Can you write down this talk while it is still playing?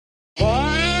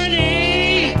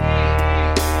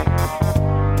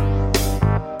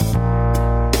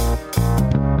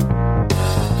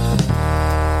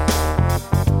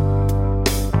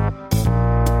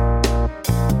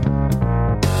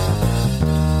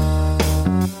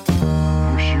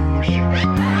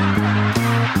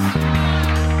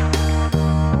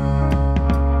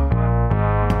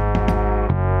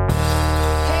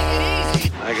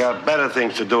better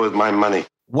things to do with my money.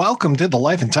 Welcome to the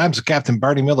Life and Times of Captain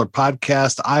Barney Miller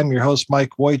podcast. I'm your host,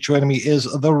 Mike White. Joining me is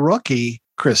the rookie,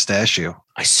 Chris Dashew.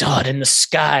 I saw it in the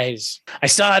skies. I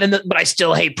saw it but I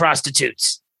still hate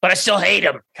prostitutes. But I still hate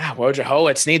them. God,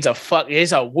 Wojciechowicz needs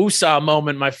he's a woosah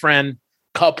moment, my friend.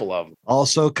 Couple of them.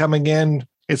 Also coming in,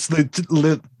 it's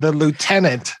the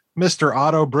lieutenant, Mr.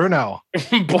 Otto Bruno.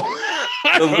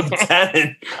 The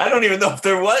lieutenant. I don't even know if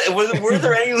there were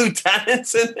there any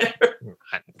lieutenants in there?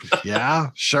 Yeah,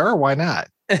 sure. Why not?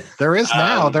 There is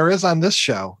now. There is on this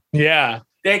show. Yeah.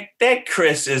 That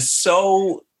Chris is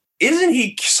so. Isn't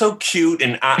he so cute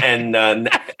and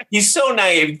he's so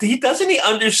naive? Doesn't he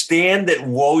understand that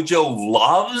Wojo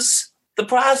loves the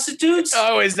prostitutes?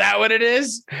 Oh, is that what it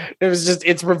is?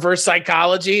 It's reverse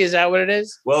psychology. Is that what it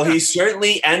is? Well, he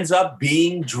certainly ends up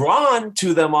being drawn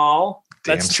to them all.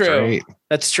 That's true.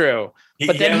 That's true.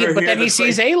 But then he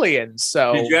sees aliens.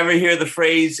 So did you ever hear the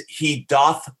phrase "he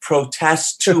doth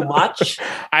protest too much"?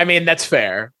 I mean, that's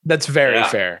fair. That's very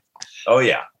fair. Oh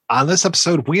yeah. On this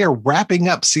episode, we are wrapping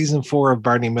up season 4 of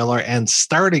Barney Miller and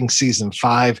starting season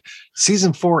 5.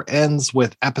 Season 4 ends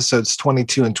with episodes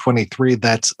 22 and 23.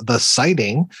 That's The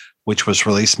Sighting, which was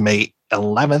released May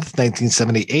 11th,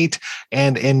 1978,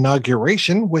 and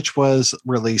Inauguration, which was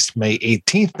released May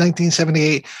 18th,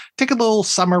 1978. Take a little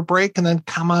summer break and then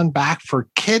come on back for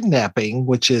Kidnapping,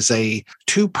 which is a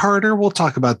two-parter. We'll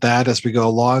talk about that as we go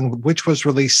along, which was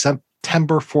released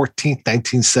September 14th,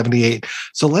 1978.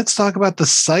 So let's talk about The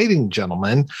Sighting,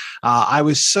 gentlemen. I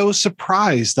was so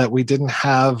surprised that we didn't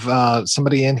have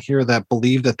somebody in here that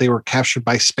believed that they were captured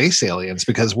by space aliens,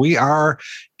 because we are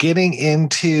getting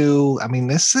into,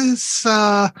 this is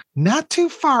not too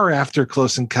far after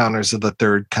Close Encounters of the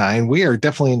Third Kind. We are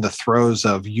definitely in the throes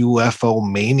of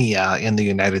UFO mania in the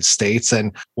United States.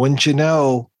 And wouldn't you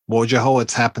know,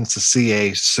 Wojciechowicz happens to see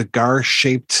a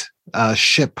cigar-shaped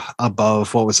ship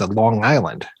above, Long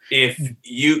Island? Staten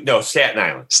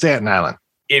Island. Staten Island.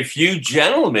 If you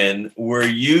gentlemen were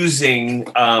using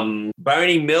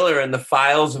Barney Miller and the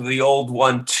Files of the Old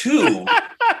One too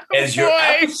as your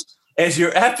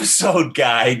episode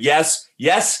guide, yes,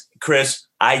 Chris,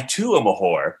 I too am a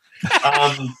whore.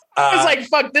 I was like,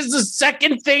 "Fuck! This is the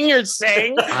second thing you're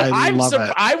saying." I love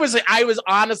it. I was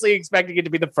honestly expecting it to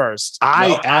be the first.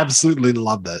 I absolutely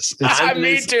love this.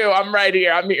 Me too. I'm right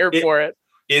here. I'm here for it.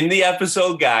 In the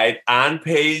episode guide on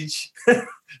page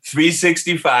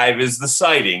 365 is The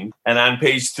Sighting, and on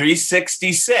page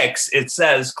 366 it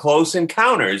says Close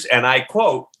Encounters, and I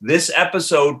quote, "This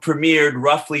episode premiered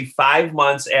roughly 5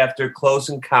 months after Close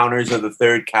Encounters of the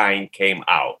Third Kind came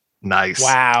out." Nice.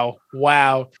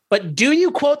 Wow. But do you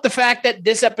quote the fact that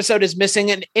this episode is missing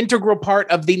an integral part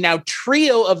of the now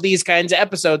trio of these kinds of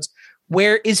episodes?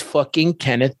 Where is fucking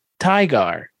Kenneth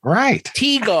Tygar? Right.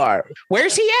 Tygar.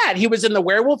 Where's he at? He was in the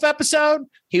werewolf episode.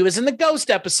 He was in the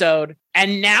ghost episode.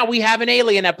 And now we have an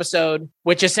alien episode,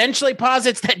 which essentially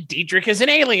posits that Dietrich is an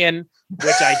alien,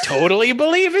 which I totally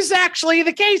believe is actually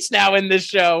the case now in this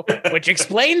show, which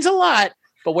explains a lot.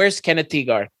 But where's Kenneth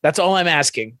Tygar? That's all I'm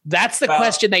asking. That's the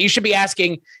question that you should be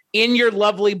asking in your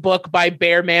lovely book by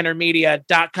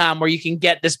bearmanormedia.com, where you can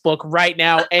get this book right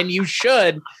now. And you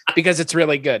should, because it's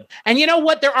really good. And you know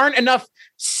what? There aren't enough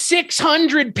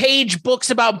 600-page books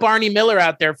about Barney Miller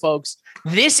out there, folks.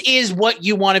 This is what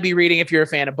you want to be reading if you're a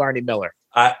fan of Barney Miller.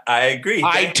 I agree.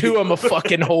 I too am a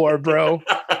fucking whore, bro.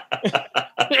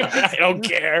 I don't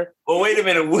care. Well, wait a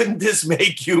minute. Wouldn't this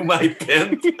make you my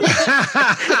pimp?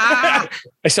 I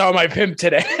saw my pimp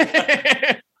today.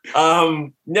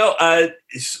 No.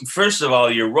 First of all,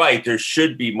 you're right. There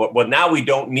should be more. Well, now we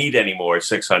don't need any more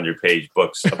 600-page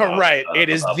books. Right. It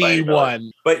is the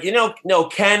one. But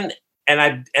Ken.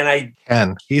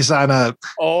 Ken. He's on a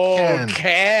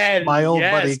Ken. My old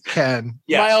buddy Ken.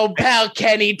 Yes. My old pal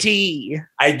Kenny T.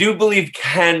 I do believe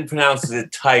Ken pronounces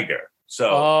it tiger.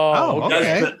 So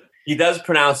he does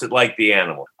pronounce it like the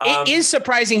animal. It is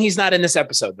surprising he's not in this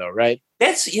episode, though, right?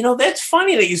 That's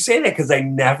funny that you say that, because I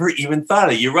never even thought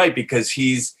of it. You're right, because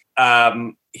he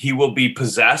will be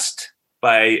possessed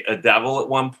by a devil at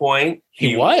one point.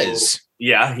 He was.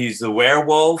 Yeah, he's the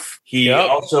werewolf. He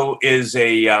also is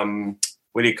a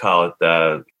what do you call it?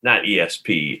 Not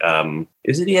ESP.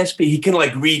 Is it ESP? He can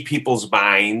read people's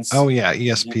minds. Oh yeah,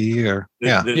 ESP or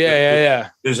yeah.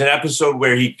 There's an episode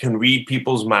where he can read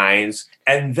people's minds,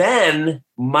 and then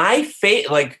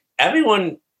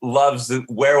everyone loves the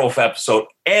werewolf episode,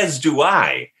 as do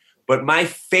I. But my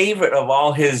favorite of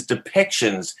all his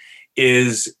depictions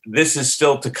is This Is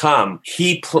Still to Come.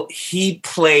 He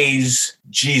plays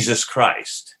Jesus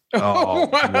Christ. Oh,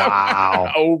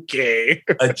 wow. Okay.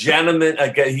 A gentleman.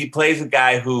 He plays a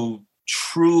guy who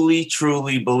truly,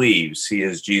 truly believes he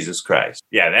is Jesus Christ.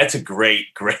 Yeah, that's a great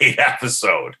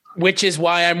episode. Which is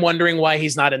why I'm wondering why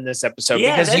he's not in this episode.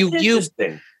 Yeah, because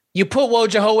interesting. You put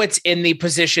Wojciechowicz in the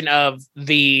position of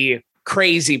the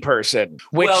crazy person,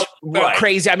 which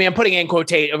crazy. I mean, I'm putting in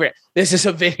quotation. Okay, this is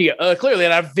a video, clearly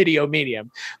not a video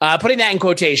medium. Putting that in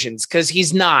quotations because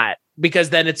he's not. Because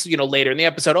then it's later in the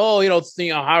episode.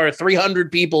 How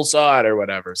 300 people saw it or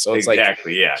whatever. So it's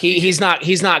he's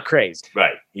not crazy.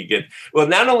 Right.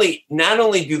 Not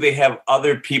only do they have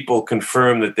other people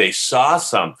confirm that they saw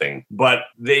something, but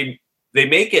they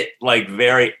make it like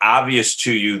very obvious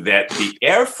to you that the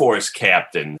Air Force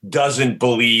captain doesn't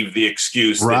believe the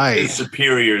excuse that his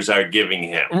superiors are giving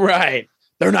him. Right.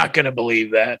 They're not going to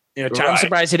believe that. I'm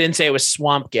surprised he didn't say it was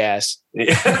swamp gas.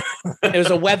 Yeah. It was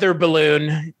a weather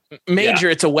balloon. Major,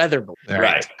 it's a weather balloon.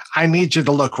 Right. I need you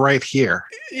to look right here.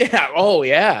 Yeah. Oh,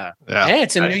 yeah. Hey,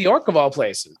 it's in New York of all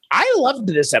places. I loved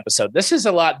this episode. This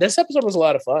episode was a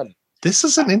lot of fun. This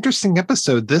is an interesting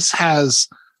episode. This has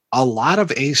a lot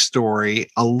of A story,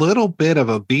 a little bit of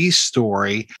a B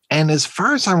story. And as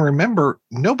far as I remember,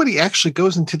 nobody actually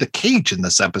goes into the cage in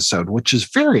this episode, which is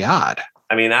very odd.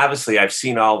 I mean, obviously, I've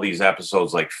seen all these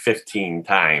episodes like 15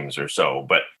 times or so,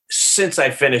 but since I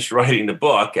finished writing the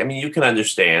book, I mean, you can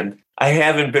understand. I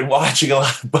haven't been watching a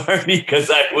lot of Barney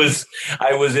because I was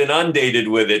inundated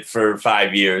with it for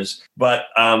 5 years. But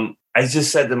I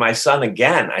just said to my son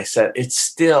again, I said, it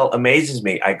still amazes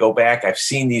me. I go back, I've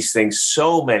seen these things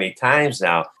so many times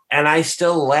now, and I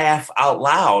still laugh out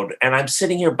loud. And I'm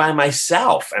sitting here by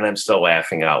myself, and I'm still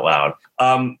laughing out loud.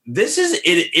 This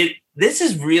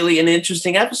is really an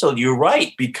interesting episode. You're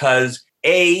right, because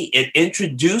it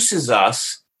introduces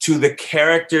us to the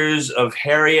characters of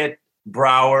Harriet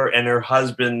Brower and her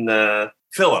husband,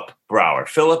 Philip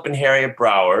and Harriet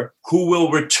Brower, who will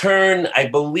return, I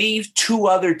believe, 2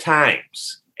 other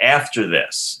times after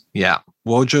this. Yeah.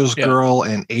 Wojo's girl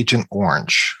and Agent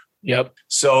Orange. Yep.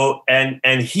 So, and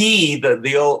he,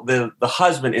 the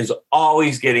husband, is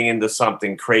always getting into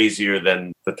something crazier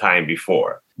than the time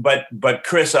before. But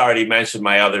Chris already mentioned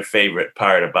my other favorite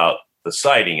part about the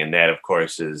sighting, and that, of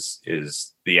course, is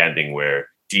the ending where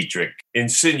Dietrich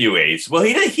insinuates. Well,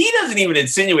 he doesn't even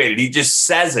insinuate it. He just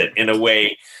says it in a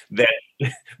way that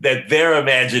their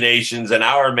imaginations and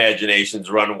our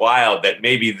imaginations run wild. That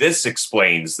maybe this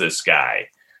explains this guy.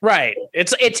 Right.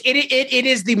 It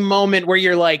is the moment where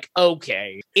you're like,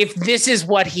 okay, if this is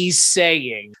what he's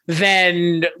saying,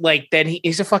 then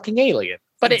he's a fucking alien.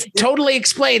 But it totally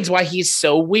explains why he's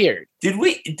so weird.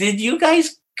 Did you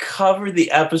guys cover the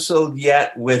episode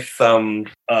yet with Richard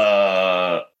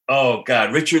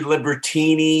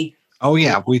Libertini? Oh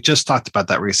yeah, we just talked about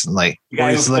that recently.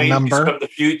 He's the number.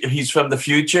 He's from the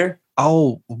future.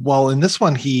 Oh well, in this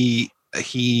one he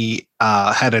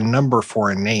had a number for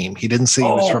a name. He didn't say he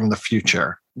was from the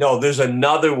future. No, there's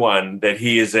another one that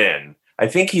he is in. I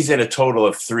think he's in a total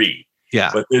of 3.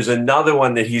 Yeah. But there's another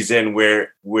one that he's in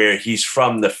where he's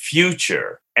from the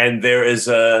future. And there is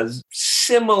a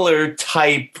similar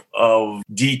type of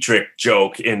Dietrich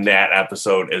joke in that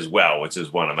episode as well, which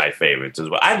is one of my favorites as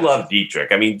well. I love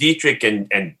Dietrich. I mean, Dietrich and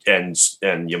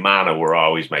Yamana were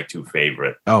always my 2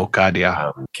 favorite. Oh God,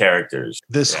 yeah. Characters.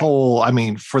 This whole, I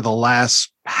mean, for the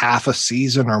last half a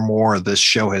season or more, this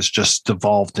show has just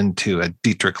devolved into a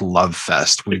Dietrich love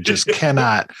fest. We just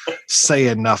cannot say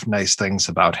enough nice things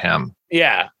about him.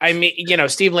 Yeah. I mean,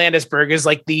 Steve Landesberg is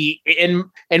like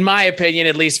in my opinion,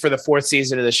 at least for the 4th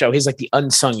season of the show, he's like the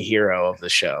unsung hero of the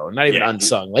show. Not even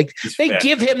unsung. Like they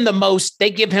give him the most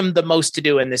to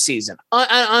do in the season.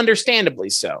 Understandably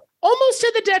so. Almost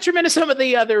to the detriment of some of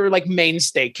the other like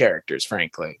mainstay characters,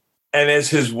 frankly. And as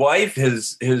his wife,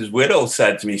 his widow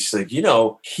said to me, she said,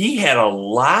 he had a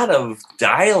lot of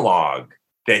dialogue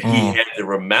that he had to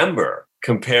remember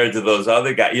compared to those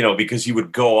other guys, because he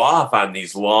would go off on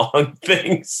these long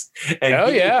things.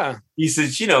 And he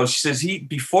says, she says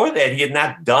before that he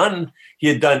had done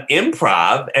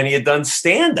improv and he had done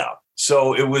stand-up.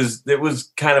 So it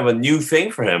was kind of a new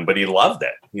thing for him, but he loved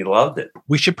it.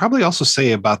 We should probably also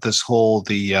say about this whole,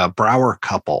 the Brower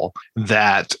couple,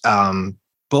 that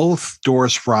both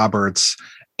Doris Roberts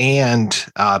and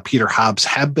Peter Hobbs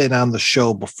have been on the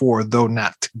show before, though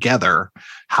not together.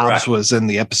 Hobbs was in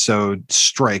the episode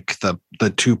Strike, the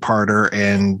 2-parter,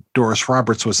 and Doris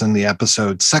Roberts was in the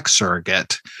episode Sex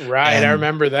Surrogate. Right, I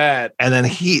remember that. And then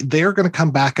they're going to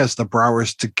come back as the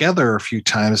Browers together a few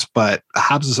times, but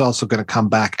Hobbs is also going to come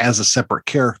back as a separate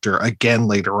character again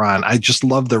later on. I just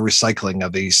love the recycling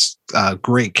of these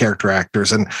great character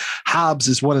actors. And Hobbs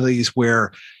is one of these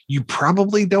where you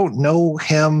probably don't know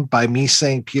him by me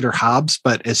saying Peter Hobbs,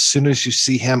 but as soon as you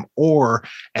see him or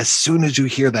as soon as you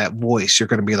hear that voice, you're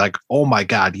going to be like, oh my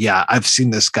God, yeah, I've seen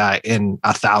this guy in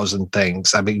 1,000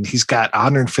 things. I mean, he's got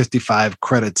 155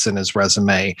 credits in his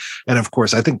resume. And of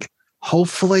course, I think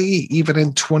hopefully even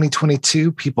in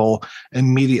 2022, people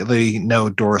immediately know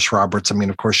Doris Roberts. I mean,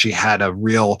 of course, she had a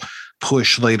real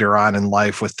push later on in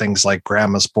life with things like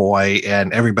Grandma's Boy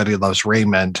and Everybody Loves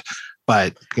Raymond.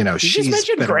 But, you know, you just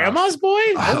mentioned Grandma's Boy?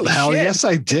 Oh, hell shit. yes,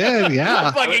 I did. Yeah.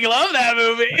 I fucking love that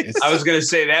movie. I was going to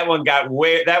say that one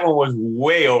was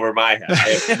way over my head.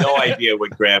 I have no idea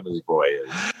what Grandma's Boy is.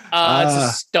 It's a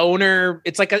stoner.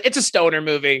 It's a stoner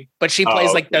movie, but she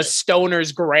plays like the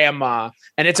stoner's grandma.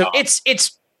 And it's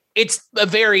a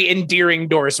very endearing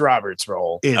Doris Roberts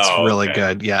role. It's really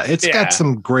good. Yeah. It's got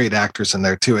some great actors in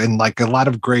there too. And like a lot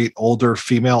of great older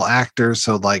female actors.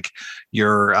 So like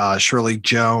your Shirley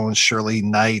Jones, Shirley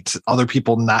Knight, other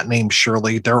people not named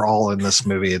Shirley, they're all in this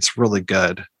movie. It's really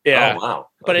good. Yeah. Oh, wow.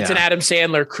 But it's an Adam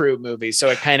Sandler crew movie. So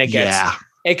it kind of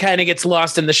gets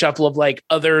lost in the shuffle of like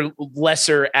other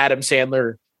lesser Adam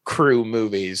Sandler crew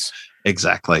movies.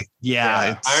 Exactly.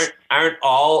 Yeah. Aren't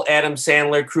all Adam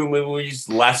Sandler crew movies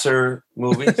lesser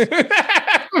movies?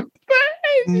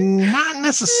 Not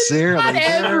necessarily. Not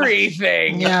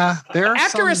everything. Yeah. There are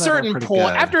after a certain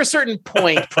point. After a certain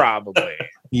point, probably.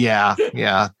 Yeah.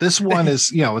 This one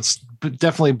is, it's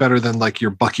definitely better than like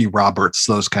your Bucky Roberts,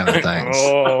 those kind of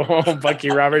things. Bucky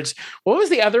Roberts. What was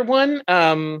the other one?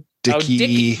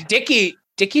 Dickie Roberts?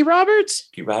 Dickie Roberts?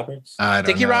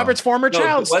 Dickie Roberts, former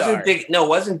child star.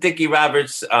 Wasn't Dickie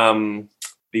Roberts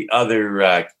the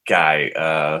other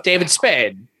guy? David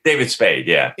Spade. David Spade,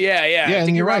 yeah. Yeah. Yeah,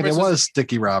 and you're right. It was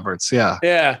Dickie Roberts, yeah.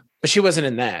 Yeah, but she wasn't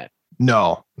in that.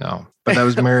 No. But that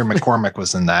was Mary McCormick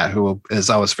was in that, who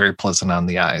is always very pleasant on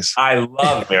the eyes. I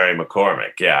love Mary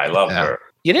McCormick. Yeah, I love her.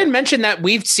 You didn't mention that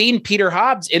we've seen Peter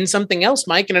Hobbs in something else,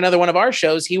 Mike, in another one of our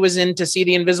shows. He was in To See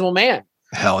the Invisible Man.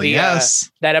 Hell yes.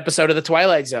 That episode of The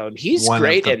Twilight Zone. He's one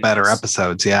great. One of the better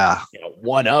episodes, yeah.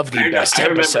 One of the best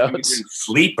episodes.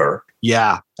 Sleeper.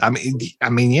 Yeah. I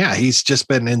mean, yeah, he's just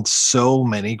been in so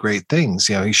many great things.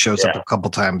 He shows up a couple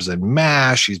times in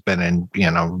MASH. He's been in,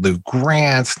 Lou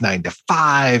Grant's 9 to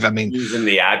 5. I mean, he's in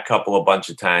The Odd Couple a bunch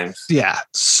of times. Yeah.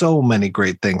 So many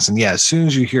great things. And yeah, as soon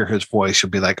as you hear his voice,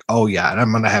 you'll be like, oh yeah. And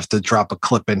I'm going to have to drop a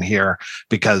clip in here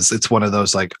because it's one of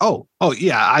those like, oh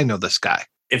yeah, I know this guy.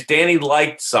 If Danny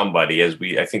liked somebody,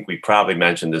 I think we probably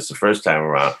mentioned this the first time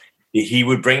around, he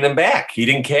would bring them back. He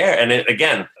didn't care. And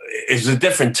again, it's a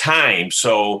different time.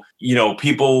 So,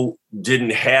 people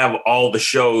didn't have all the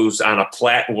shows on a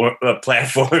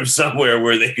platform somewhere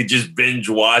where they could just binge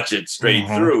watch it straight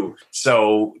through.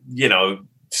 So,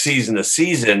 season to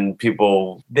season,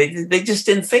 people, they just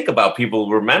didn't think about people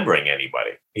remembering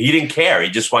anybody. He didn't care. He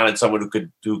just wanted someone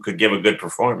who could give a good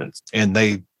performance. And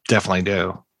they definitely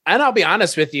do. And I'll be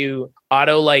honest with you,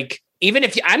 Otto, like, even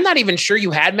if I'm not even sure you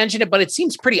had mentioned it, but it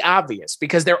seems pretty obvious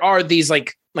because there are these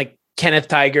like Kenneth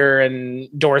Tiger and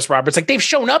Doris Roberts, like they've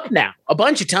shown up now a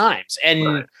bunch of times.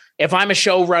 And if I'm a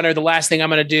showrunner, the last thing I'm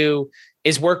going to do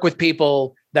is work with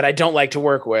people that I don't like to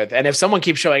work with. And if someone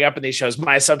keeps showing up in these shows,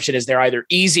 my assumption is they're either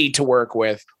easy to work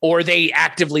with or they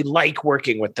actively like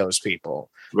working with those people.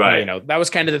 Right. That was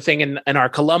kind of the thing in our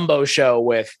Columbo show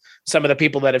with some of the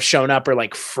people that have shown up are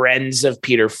like friends of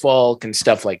Peter Falk and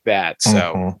stuff like that.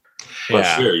 So,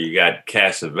 Well, sure. You got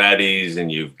Cassavetes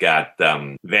and you've got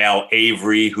Val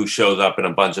Avery, who shows up in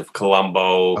a bunch of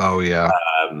Columbo. Oh, yeah.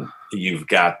 You've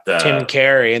got Tim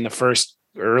Carey in the first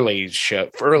early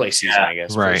season, I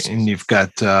guess. Right. And you've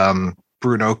got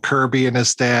Bruno Kirby and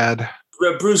his dad.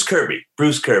 Bruce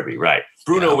Kirby, right.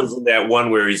 Bruno was in that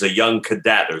one where he's a young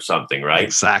cadet or something, right?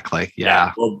 Exactly,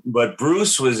 yeah. Well, but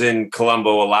Bruce was in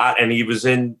Columbo a lot, and he was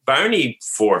in Barney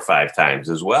 4 or 5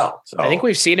 times as well. So I think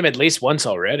we've seen him at least once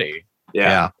already.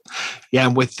 Yeah.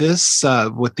 And with this,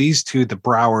 with these two, the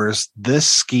Browers, this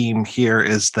scheme here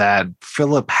is that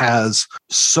Philip has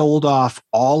sold off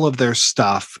all of their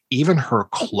stuff, even her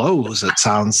clothes, it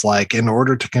sounds like, in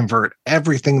order to convert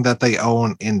everything that they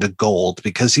own into gold,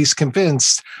 because he's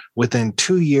convinced within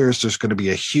 2 years, there's going to be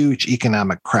a huge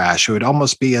economic crash. It would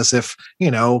almost be as if,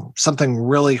 something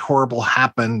really horrible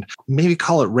happened. Maybe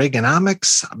call it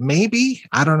Reaganomics. Maybe,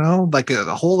 I don't know, like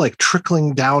a whole like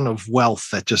trickling down of wealth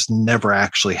that just never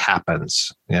actually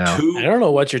happens. I don't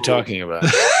know what you're talking about.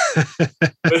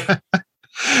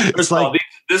 First of all,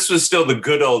 this was still the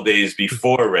good old days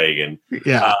before Reagan.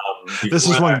 Yeah. This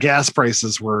is when gas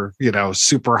prices were,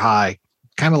 super high,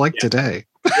 kind of like today.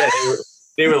 Yeah,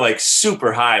 they were like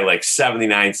super high, like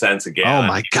 79 cents a gallon. Oh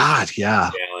my God.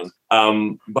 Yeah.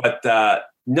 But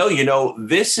No,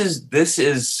 this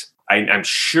is. I'm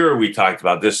sure we talked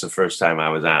about this the first time I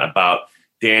was on, about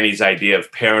Danny's idea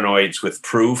of paranoids with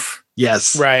proof.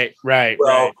 Yes. Right.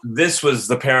 Well, this was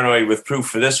the paranoid with proof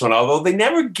for this one, although they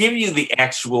never give you the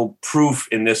actual proof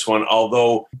in this one,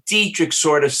 although Dietrich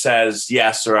sort of says,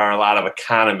 yes, there are a lot of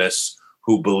economists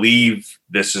who believe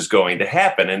this is going to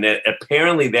happen. And that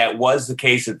apparently that was the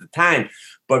case at the time.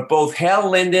 But both Hal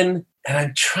Linden, and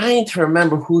I'm trying to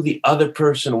remember who the other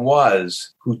person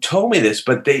was who told me this,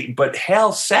 but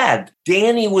Hal said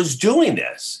Danny was doing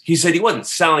this. He said he wasn't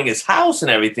selling his house and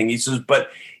everything. He says,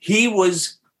 but he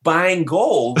was buying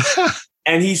gold.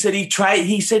 And he said he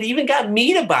even got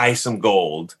me to buy some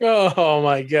gold. Oh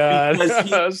my God.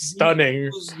 Stunning. He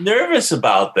was nervous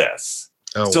about this.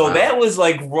 Oh, so wow. that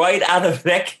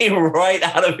came right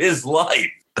out of his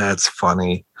life. That's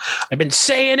funny. I've been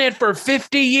saying it for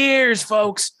 50 years,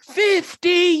 folks. 50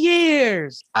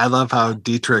 years. I love how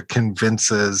Dietrich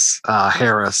convinces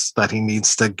Harris that he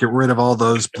needs to get rid of all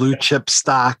those blue chip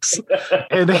stocks.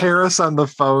 And Harris on the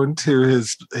phone to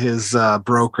his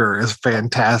broker is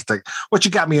fantastic. What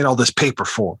you got me in all this paper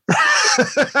for?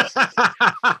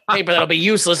 Paper that'll be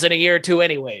useless in a year or two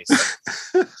anyways.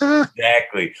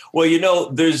 Exactly. Well,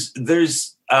 there's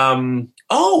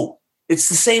it's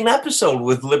the same episode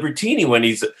with Libertini when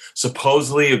he's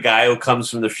supposedly a guy who comes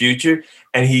from the future,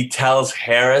 and he tells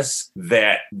Harris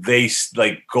that they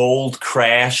like gold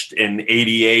crashed in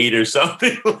 '88 or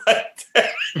something like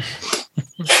that.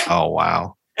 Oh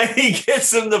wow! And he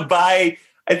gets him to buy.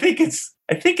 I think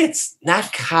it's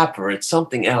not copper. It's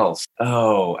something else.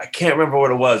 Oh, I can't remember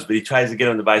what it was, but he tries to get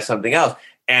him to buy something else.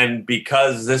 And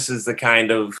because this is the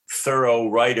kind of thorough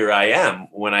writer I am,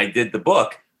 when I did the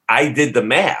book, I did the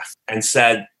math and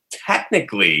said,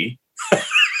 technically,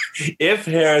 if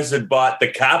Harris had bought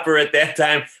the copper at that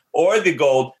time or the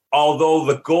gold, although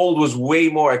the gold was way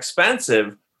more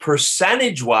expensive,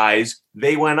 percentage-wise,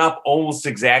 they went up almost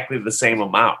exactly the same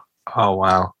amount. Oh,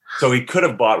 wow. So he could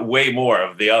have bought way more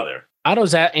of the other.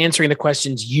 Otto's answering the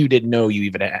questions you didn't know you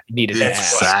even needed to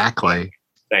ask. Exactly.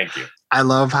 Thank you. I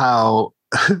love how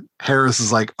Harris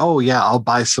is like, oh yeah, I'll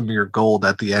buy some of your gold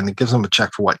at the end. He gives him a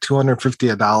check for what,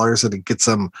 $250, and he gets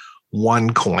him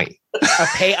one coin.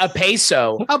 A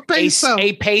peso. A peso.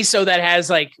 A peso that has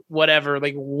like whatever,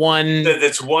 like one.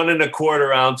 That's 1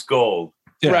 1/4 ounce gold.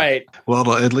 Yeah. Right.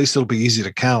 Well, at least it'll be easy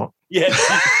to count. Yeah.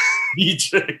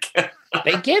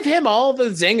 They give him all the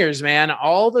zingers, man.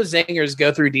 All the zingers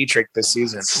go through Dietrich this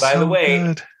season. By the way,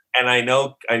 good. and I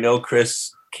know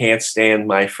Chris can't stand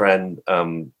my friend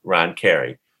Ron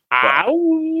Carey.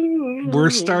 We're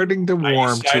starting to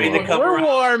warm to it. We're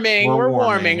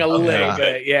warming a little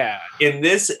bit. Yeah. In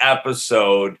this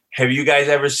episode, have you guys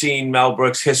ever seen Mel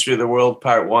Brooks' History of the World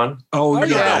Part 1? Oh,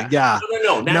 yeah.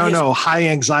 No. High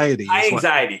anxiety. High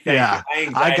anxiety. Thank you. High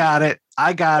anxiety.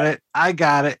 I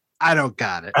got it. I don't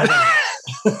got it.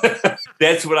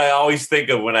 That's what I always think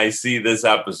of when I see this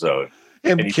episode.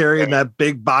 Him carrying that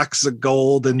big box of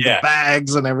gold and the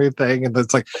bags and everything. And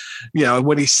it's like,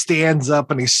 when he stands up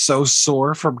and he's so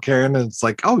sore from carrying it, it's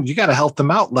like, oh, you got to help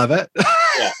them out, Levitt.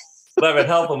 Yeah. Levitt,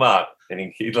 help him out.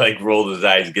 And he like rolls his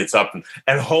eyes, gets up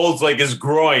and holds like his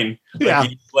groin.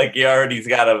 Like he already's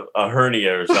got a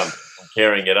hernia or something from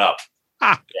carrying it up.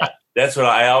 Yeah. That's what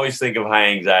I always think of high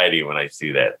anxiety when I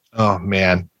see that. Oh,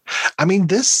 man. I mean,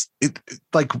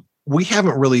 we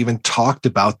haven't really even talked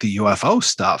about the UFO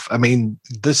stuff. I mean,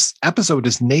 this episode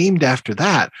is named after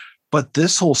that, but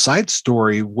this whole side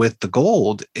story with the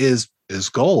gold is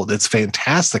gold. It's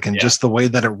fantastic. And just the way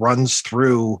that it runs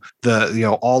through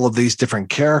all of these different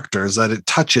characters, that it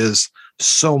touches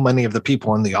so many of the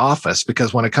people in the office,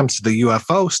 because when it comes to the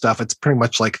UFO stuff, it's pretty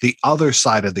much like the other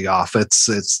side of the office.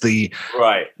 It's the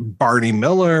Barney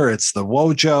Miller, it's the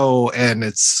Wojo, and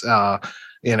it's,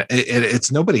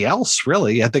 it's nobody else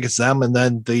really. I think it's them and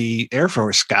then the Air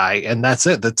Force guy, and that's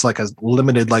it. That's like a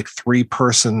limited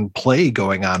 3-person play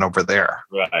going on over there.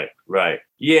 Right.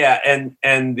 Yeah,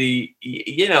 and the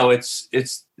it's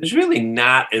there's really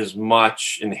not as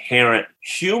much inherent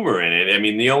humor in it. I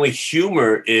mean, the only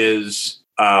humor is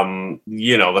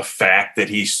the fact that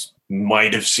he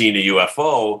might have seen a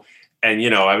UFO, and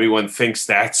everyone thinks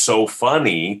that's so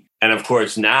funny. And of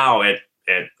course, now at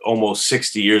almost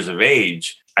 60 years of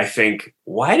age, I think,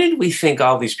 why did we think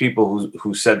all these people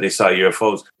who said they saw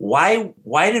UFOs,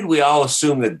 why did we all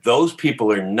assume that those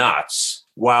people are nuts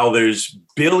while there's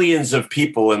billions of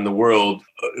people in the world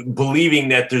believing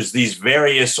that there's these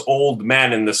various old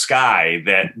men in the sky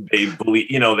that they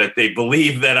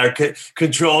believe that are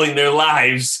controlling their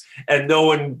lives, and no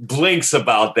one blinks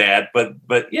about that. But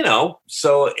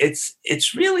so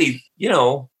it's really,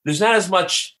 there's not as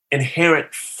much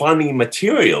inherent funny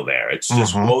material there. It's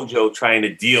just Wojo trying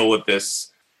to deal with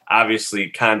this obviously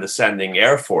condescending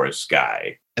Air Force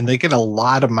guy. And they get a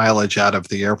lot of mileage out of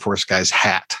the Air Force guy's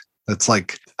hat. It's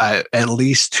like at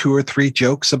least 2 or 3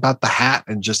 jokes about the hat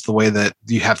and just the way that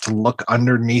you have to look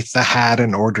underneath the hat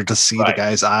in order to see the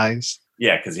guy's eyes.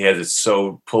 Yeah, because he has it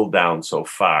so pulled down so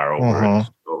far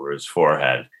over his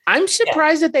forehead. I'm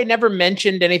surprised that they never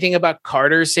mentioned anything about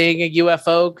Carter seeing a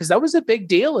UFO, because that was a big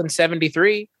deal in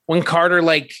 73 when Carter,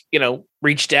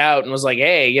 reached out and was like,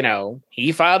 hey,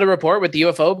 he filed a report with the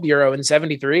UFO Bureau in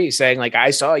 73 saying,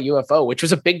 I saw a UFO, which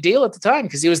was a big deal at the time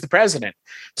because he was the president.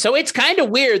 So it's kind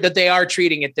of weird that they are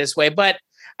treating it this way. But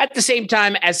at the same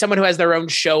time, as someone who has their own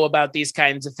show about these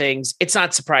kinds of things, it's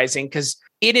not surprising because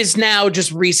it is now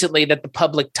just recently that the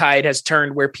public tide has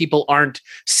turned where people aren't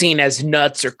seen as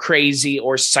nuts or crazy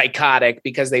or psychotic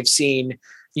because they've seen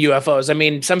UFOs. I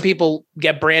mean, some people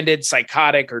get branded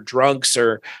psychotic or drunks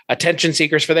or attention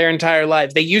seekers for their entire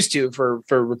lives. They used to for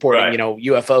reporting,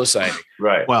 UFO sighting.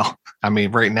 Right. Well, I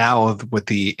mean, right now with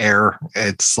the air,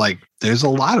 it's like there's a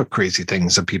lot of crazy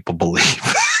things that people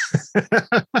believe.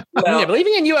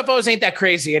 Believing in UFOs ain't that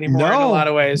crazy anymore in a lot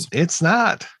of ways. It's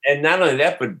not. And not only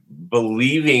that, but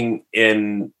believing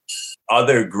in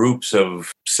other groups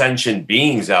of sentient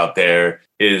beings out there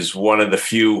is one of the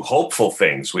few hopeful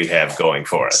things we have going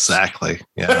for us. Exactly.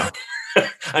 Yeah.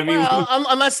 I mean,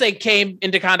 unless they came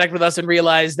into contact with us and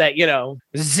realized that,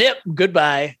 zip,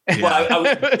 goodbye. Yeah.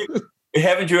 Well,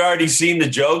 haven't you already seen the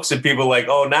jokes and people like,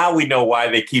 oh, now we know why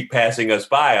they keep passing us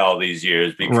by all these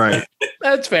years? Because right.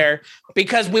 That's fair.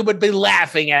 Because we would be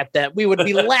laughing at them. We would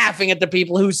be laughing at the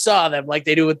people who saw them like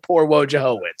they do with poor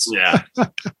Wojciechowicz. Yeah.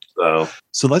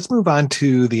 So let's move on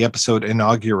to the episode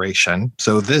Inauguration.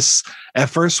 So this, at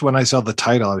first, when I saw the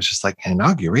title, I was just like,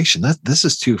 Inauguration? This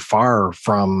is too far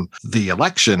from the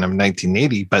election of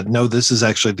 1980. But no, this is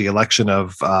actually the election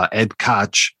of Ed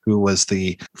Koch, who was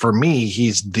for me,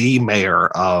 he's the mayor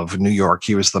of New York.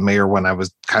 He was the mayor when I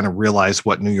was kind of realized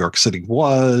what New York City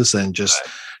was and just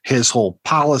his whole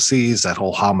policies, that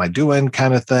whole how am I doing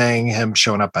kind of thing, him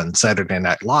showing up on Saturday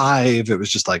Night Live. It was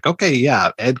just like, okay,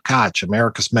 yeah, Ed Koch,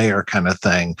 America's mayor kind of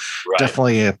thing. Right.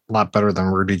 Definitely a lot better than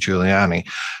Rudy Giuliani.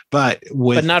 But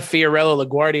not Fiorello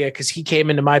LaGuardia, because he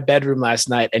came into my bedroom last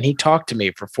night and he talked to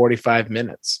me for 45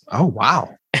 minutes. Oh,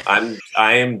 wow. I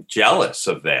am jealous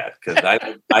of that because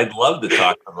I'd love to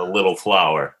talk to the little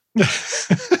flower.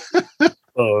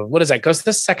 Oh, what is that? Goes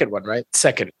the second one, right?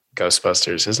 Second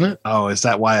Ghostbusters, isn't it? Oh, is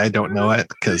that why I don't know it?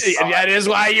 Because that is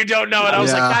why you don't know it. I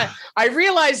was like, I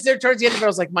realized there towards the end of it, I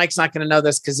was like, Mike's not going to know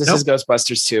this because this is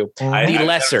Ghostbusters 2, the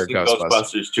lesser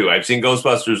Ghostbusters 2. I've seen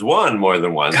Ghostbusters 1 more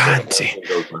than once.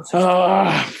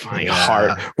 God, my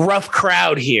heart, rough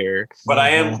crowd here. But I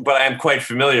am quite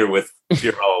familiar with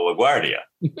Fiorello LaGuardia.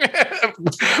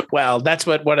 Well, that's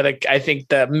what I think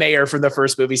the mayor from the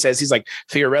first movie says. He's like,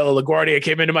 Fiorello LaGuardia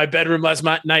came into my bedroom last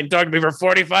night and talked to me for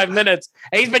 45 minutes.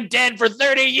 And he's been dead for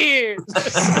 30 years.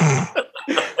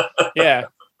 Yeah.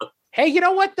 Hey, you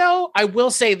know what, though? I will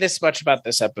say this much about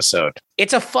this episode.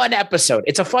 It's a fun episode.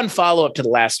 It's a fun follow-up to the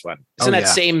last one. It's in that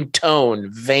same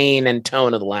vein and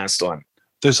tone of the last one.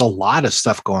 There's a lot of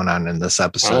stuff going on in this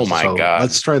episode. Oh, my God.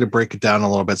 Let's try to break it down a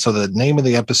little bit. So the name of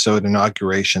the episode,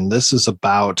 Inauguration, this is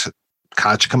about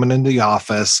Koch coming into the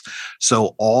office.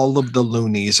 So all of the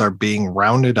loonies are being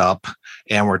rounded up,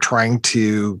 and we're trying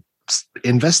to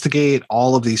investigate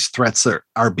all of these threats that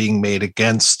are being made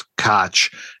against Koch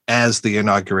as the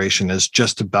inauguration is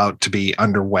just about to be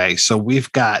underway. So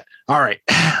we've got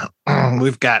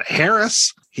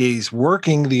Harris. He's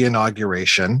working the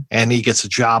inauguration and he gets a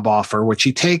job offer, which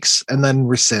he takes and then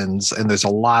rescinds. And there's a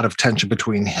lot of tension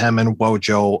between him and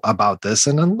Wojo about this,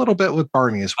 and a little bit with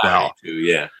Barney as well.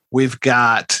 Yeah. We've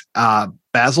got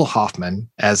Basil Hoffman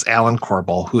as Alan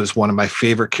Corbel, who is one of my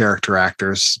favorite character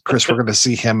actors. Chris, we're going to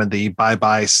see him in the Bye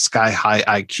Bye Sky High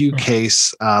IQ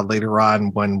case later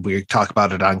on when we talk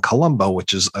about it on Columbo,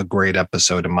 which is a great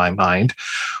episode in my mind.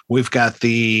 We've got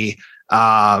the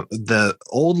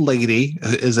old lady,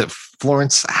 is it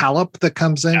Florence Hallop that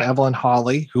comes in, Evelyn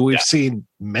Hawley, who we've seen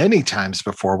many times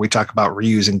before. We talk about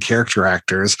reusing character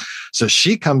actors. So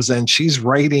she comes in, she's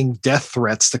writing death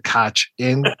threats to Koch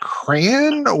in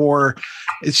crayon, or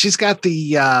she's got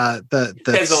the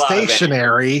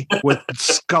stationery with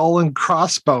skull and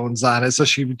crossbones on it. So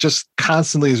she just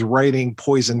constantly is writing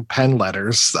poison pen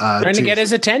letters. Trying to get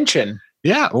his attention.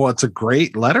 Yeah, well, it's a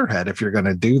great letterhead if you're going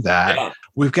to do that. Yeah.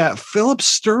 We've got Philip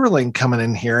Sterling coming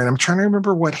in here, and I'm trying to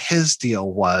remember what his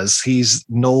deal was. He's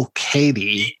Noel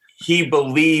Cady. He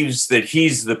believes that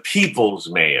he's the people's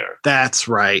mayor. That's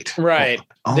right. Right.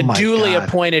 The duly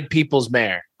appointed people's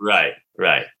mayor. Right.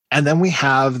 And then we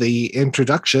have the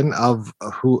introduction of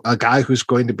a guy who's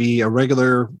going to be a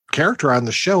regular character on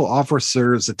the show,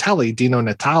 Officer Zatelli, Dino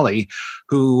Natali,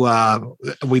 who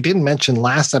we didn't mention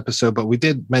last episode, but we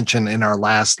did mention in our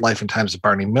last Life and Times of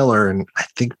Barney Miller, and I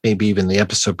think maybe even the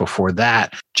episode before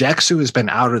that. Jack Sue has been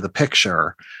out of the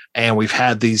picture, and we've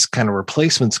had these kind of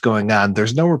replacements going on.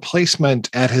 There's no replacement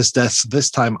at his desk this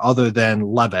time other than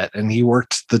Levitt, and he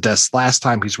worked the desk last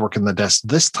time. He's working the desk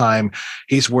this time.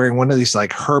 He's wearing one of these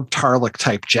like Herb Tarlick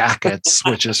type jackets,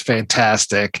 which is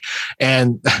fantastic.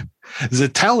 And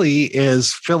Zatelli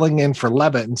is filling in for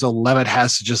Levitt, and so Levitt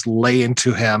has to just lay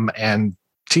into him and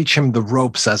teach him the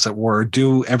ropes, as it were,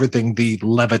 do everything the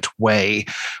Levitt way,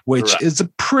 which is a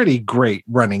pretty great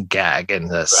running gag in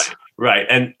this. Right.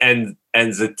 And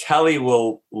Zatelli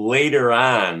will later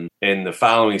on in the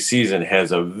following season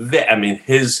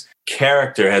his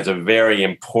character has a very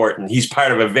important, he's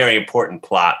part of a very important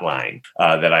plot line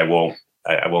that I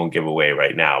won't give away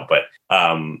right now, but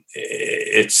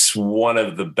it's one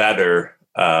of the better,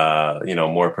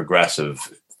 more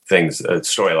progressive things,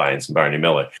 storylines in Barney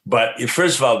Miller. But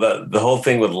first of all, the whole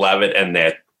thing with Levitt and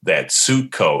that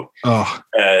suit coat. Oh,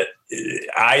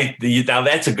 now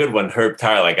that's a good one, Herb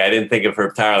Tarlick. I didn't think of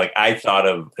Herb Tarlick. I thought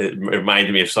it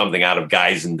reminded me of something out of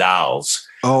Guys and Dolls.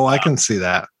 Oh, I can see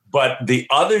that. But the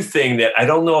other thing that I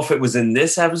don't know if it was in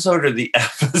this episode or the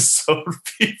episode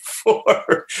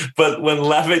before, but when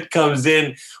Levitt comes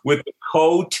in with the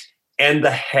coat and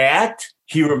the hat,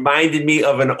 he reminded me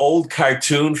of an old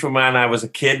cartoon from when I was a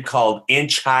kid called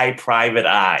Inch High Private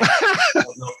Eye.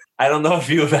 I don't know if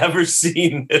you have ever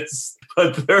seen this,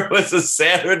 but there was a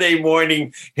Saturday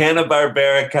morning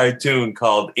Hanna-Barbera cartoon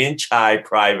called Inch High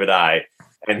Private Eye,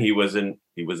 and he was an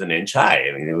inch high.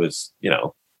 I mean, it was,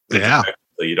 yeah.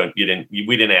 So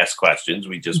we didn't ask questions.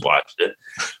 We just watched it.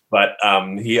 But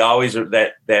he always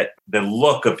the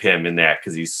look of him in that,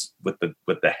 because he's with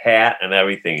the hat and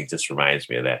everything, it just reminds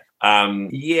me of that.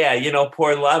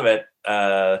 Poor Levitt.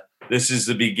 This is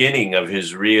the beginning of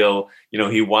his real,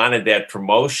 he wanted that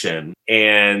promotion.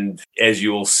 And as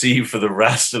you will see for the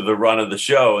rest of the run of the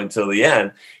show until the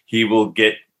end, he will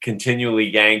get continually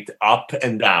yanked up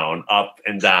and down,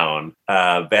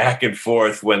 back and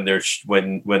forth when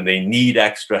they need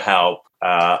extra help.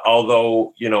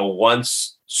 Although,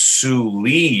 once Sue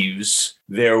leaves,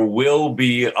 there will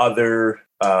be other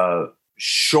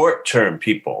short-term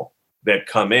people that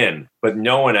come in, but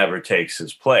no one ever takes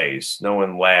his place. No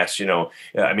one lasts,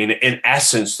 in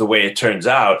essence, the way it turns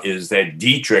out is that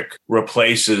Dietrich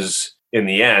replaces, in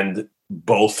the end,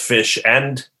 both Fish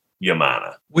and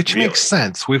Yamana. Which makes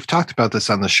sense. We've talked about this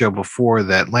on the show before,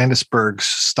 that Landisberg's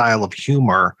style of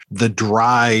humor, the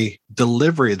dry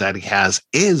delivery that he has,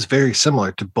 is very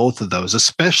similar to both of those,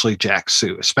 especially Jack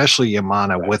Sue, especially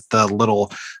Yamana, with the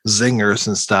little zingers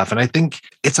and stuff. And I think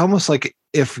it's almost like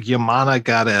if Yamana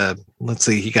got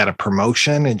a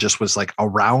promotion and just was like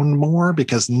around more,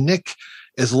 because Nick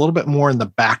is a little bit more in the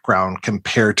background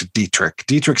compared to Dietrich.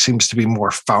 Dietrich seems to be more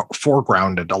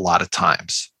foregrounded a lot of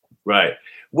times. Right.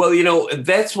 Well,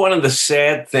 that's one of the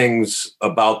sad things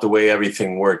about the way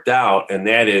everything worked out. And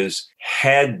that is,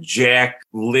 had Jack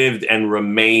lived and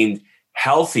remained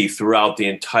healthy throughout the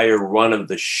entire run of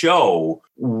the show,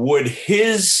 would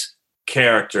his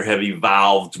character have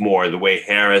evolved more the way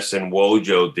Harris and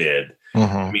Wojo did?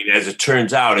 Mm-hmm. I mean, as it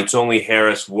turns out, it's only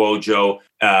Harris, Wojo,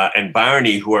 and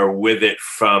Barney who are with it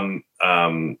from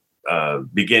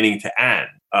beginning to end.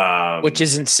 Which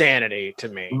is insanity to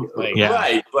me.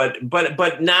 Right,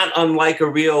 but not unlike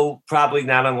probably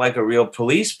not unlike a real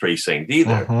police precinct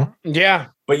either. Mm-hmm. Yeah.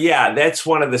 But yeah, that's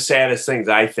one of the saddest things,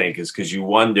 I think, is because you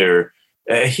wonder,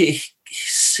 he's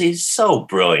so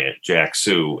brilliant, Jack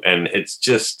Sue, and it's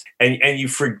just, and you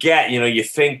forget, you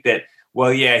think that,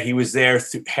 well, yeah, he was there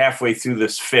halfway through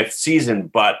this fifth season,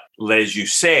 but as you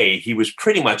say, he was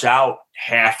pretty much out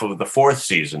half of the fourth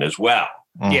season as well.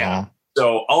 Mm-hmm. Yeah.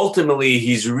 So ultimately,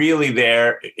 he's really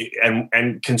there,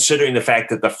 and considering the fact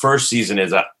that the first season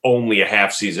is only a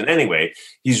half season anyway,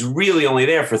 he's really only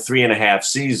there for 3.5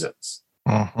 seasons.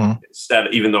 Mm-hmm.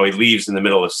 Even though he leaves in the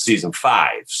middle of season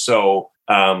 5. So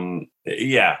I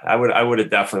would have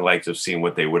definitely liked to have seen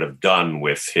what they would have done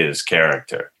with his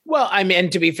character. Well, I mean,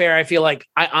 to be fair, I feel like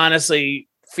I honestly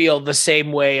feel the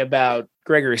same way about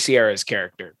Gregory Sierra's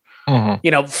character.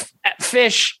 Mm-hmm.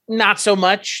 Fish, not so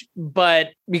much, but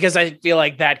because I feel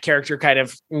like that character kind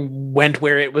of went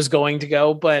where it was going to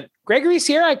go. But Gregory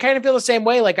Sierra, I kind of feel the same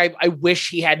way. Like, I wish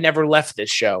he had never left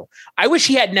this show. I wish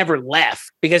he had never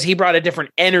left, because he brought a different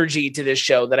energy to this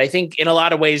show that I think in a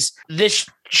lot of ways, this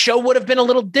show would have been a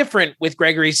little different with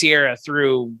Gregory Sierra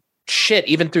through shit,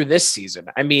 even through this season.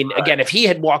 I mean, again, if he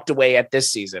had walked away at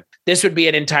this season, this would be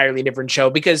an entirely different show,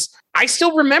 because I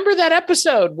still remember that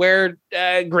episode where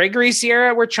Gregory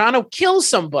Sierra, where Chano kills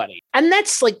somebody. And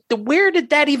that's like, where did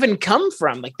that even come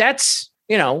from? Like, that's,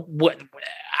 what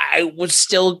I would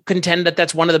still contend that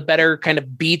that's one of the better kind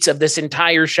of beats of this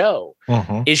entire show,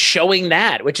 is showing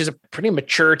that, which is a pretty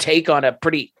mature take on a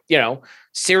pretty,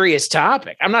 serious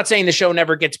topic. I'm not saying the show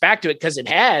never gets back to it, because it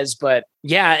has, but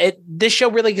yeah, this show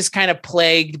really is kind of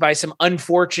plagued by some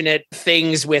unfortunate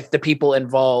things with the people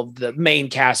involved, the main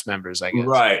cast members, I guess.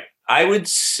 Right. I would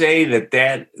say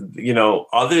that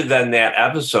other than that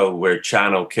episode where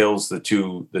Chano kills the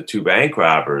two bank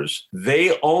robbers,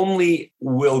 they only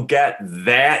will get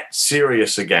that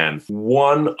serious again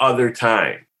one other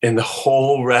time in the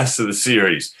whole rest of the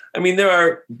series. I mean,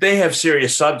 they have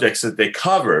serious subjects that they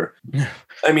cover.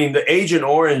 I mean, the Agent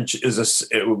Orange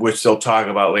which they'll talk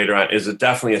about later on, is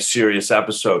definitely a serious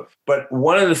episode. But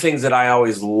one of the things that I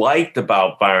always liked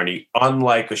about Barney,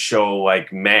 unlike a show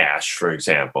like MASH, for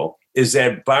example, is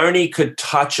that Barney could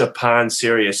touch upon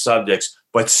serious subjects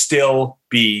but still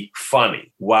be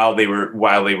funny while they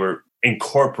were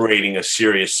incorporating a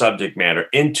serious subject matter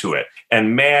into it.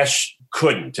 And MASH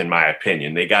couldn't, in my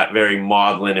opinion. They got very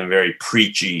maudlin and very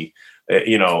preachy,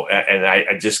 and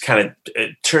I just kind of,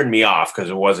 it turned me off, because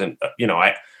it wasn't,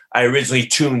 I originally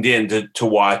tuned in to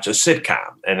watch a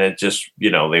sitcom, and it just,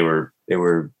 they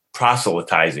were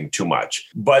proselytizing too much.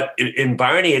 But in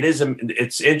Barney,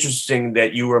 it's interesting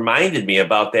that you reminded me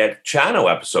about that Chano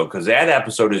episode, because that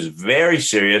episode is very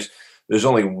serious. There's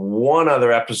only one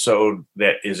other episode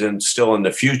that is still in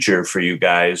the future for you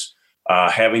guys,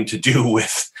 having to do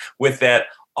with that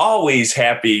always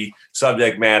happy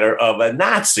subject matter of a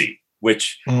Nazi,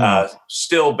 which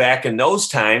still back in those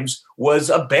times was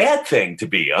a bad thing to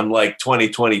be. Unlike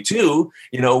 2022,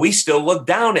 we still look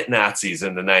down at Nazis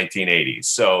in the 1980s.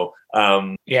 So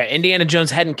Indiana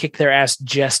Jones hadn't kicked their ass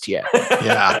just yet.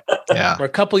 Yeah. We're a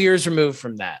couple years removed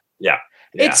from that. Yeah.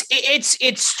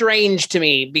 It's strange to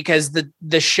me, because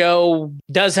the show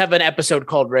does have an episode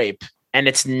called Rape, and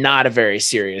it's not a very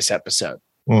serious episode.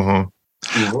 Right.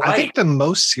 I Right. think the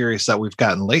most serious that we've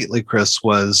gotten lately, Chris,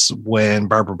 was when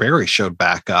Barbara Barry showed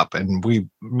back up, and we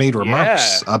made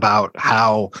remarks about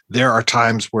how there are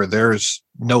times where there's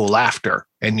no laughter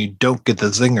and you don't get the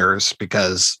zingers,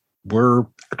 because we're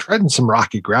treading some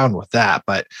rocky ground with that.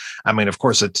 But I mean, of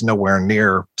course, it's nowhere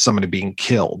near somebody being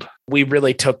killed. We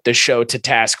really took the show to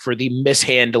task for the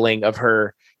mishandling of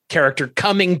her character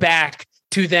coming back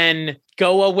to then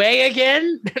go away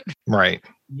again. Right.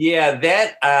 Yeah,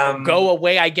 that go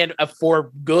away again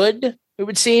for good, it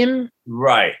would seem.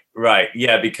 Right.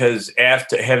 Yeah, because have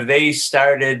they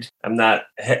started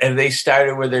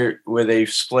where they've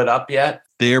split up yet?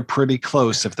 They're pretty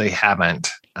close if they haven't.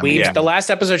 The last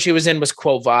episode she was in was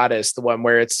Quo Vadis, the one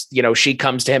where it's, she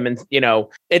comes to him and,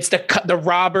 it's the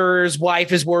robber's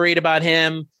wife is worried about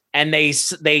him, and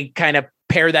they kind of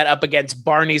pair that up against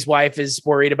Barney's wife is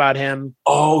worried about him.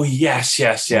 Oh, yes.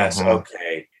 Mm-hmm.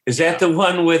 Okay. Is that the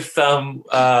one with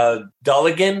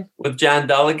Dulligan, with John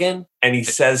Dulligan? And he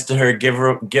says to her, give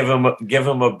him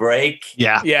a break.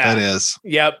 Yeah, that is.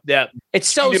 Yep. It's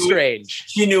so strange.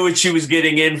 She knew what she was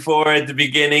getting in for at the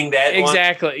beginning. That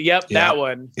exactly. One? Yep, that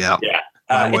one. Yeah.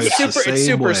 It's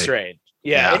super strange.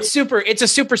 Yeah, it's a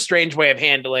super strange way of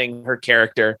handling her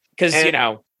character, because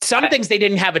some things they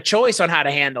didn't have a choice on how to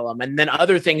handle them, and then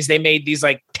other things they made these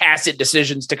like tacit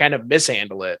decisions to kind of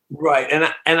mishandle it. Right,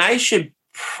 and I should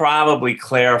probably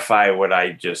clarify what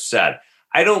I just said.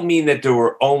 I don't mean that there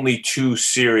were only two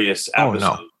serious episodes.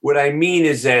 Oh, no. What I mean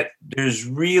is that there's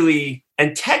really,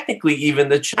 and technically even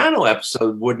the Chano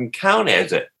episode wouldn't count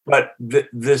as it. But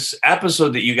this episode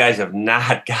that you guys have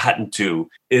not gotten to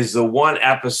is the one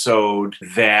episode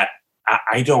that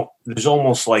there's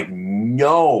almost like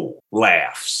no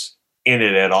laughs in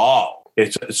it at all.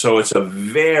 It's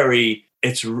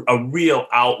a real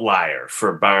outlier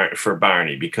for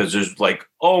Barney, because there's like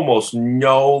almost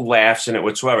no laughs in it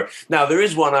whatsoever. Now there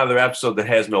is one other episode that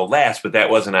has no laughs, but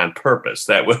that wasn't on purpose.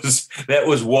 That was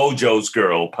Wojo's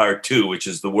Girl Part 2, which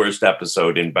is the worst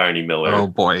episode in Barney Miller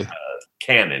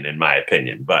canon, in my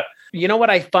opinion. But you know what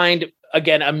I find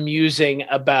again amusing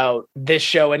about this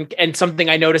show, and something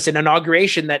I noticed in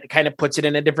Inauguration that kind of puts it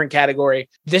in a different category.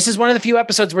 This is one of the few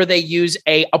episodes where they use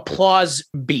a applause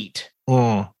beat.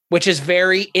 Which is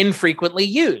very infrequently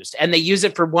used. And they use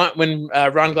it for when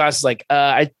Ron Glass is like,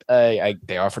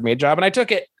 they offered me a job and I took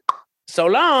it. So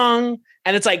long.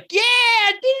 And it's like,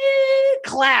 yeah,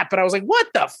 clap. And I was like, what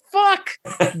the fuck?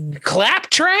 Clap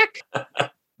track?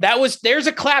 There's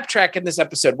a clap track in this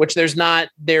episode, which there's not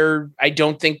there. I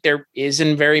don't think there is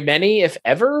in very many, if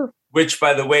ever. which,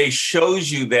 by the way,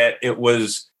 shows you that it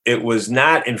was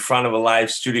not in front of a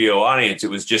live studio audience. It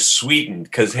was just sweetened,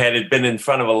 because had it been in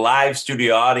front of a live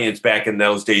studio audience back in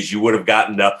those days, you would have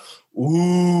gotten the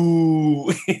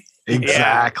ooh.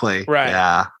 Exactly. Yeah, right.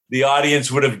 Yeah. The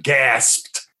audience would have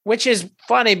gasped. Which is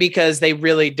funny because they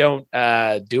really don't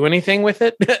do anything with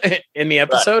it in the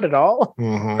episode at all.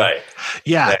 Mm-hmm. Right.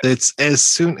 Yeah, it's as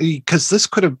soon, because this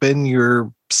could have been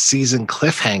your season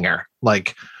cliffhanger.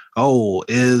 Like, oh,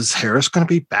 is Harris going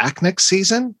to be back next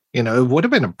season? You know, it would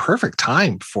have been a perfect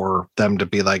time for them to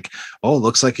be like, oh,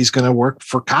 looks like he's going to work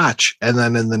for Koch. And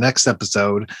then in the next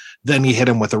episode, then you hit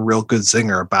him with a real good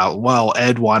zinger about, well,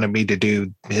 Ed wanted me to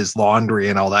do his laundry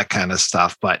and all that kind of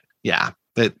stuff. But yeah,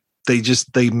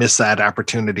 they missed that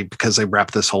opportunity because they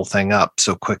wrapped this whole thing up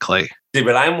so quickly. See,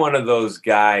 but I'm one of those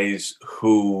guys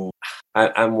who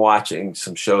I'm watching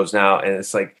some shows now, and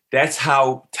it's like, that's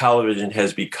how television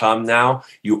has become now.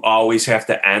 You always have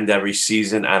to end every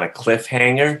season on a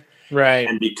cliffhanger. Right.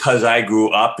 And because I grew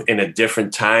up in a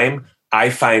different time, I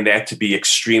find that to be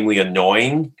extremely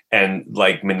annoying and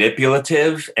like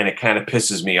manipulative, and it kind of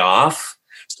pisses me off.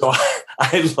 So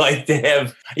I like to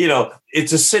have,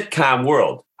 it's a sitcom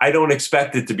world. I don't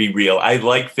expect it to be real. I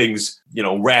like things,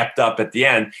 wrapped up at the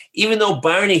end, even though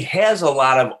Barney has a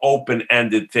lot of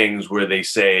open-ended things where they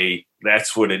say,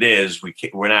 that's what it is.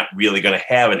 We're not really going to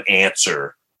have an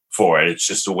answer for it. It's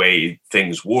just the way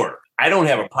things work. I don't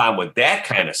have a problem with that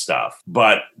kind of stuff,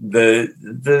 but this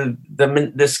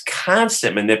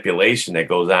constant manipulation that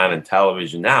goes on in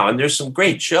television now, and there's some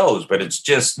great shows, but it's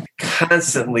just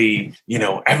constantly,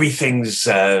 everything's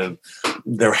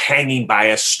they're hanging by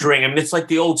a string. I mean, it's like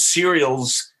the old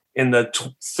serials in the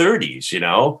 30s.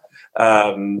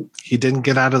 He didn't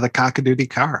get out of the cockadoodie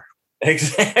car.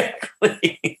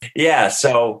 Exactly. Yeah.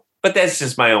 So, but that's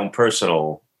just my own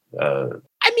personal.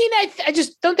 I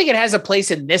just don't think it has a place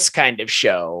in this kind of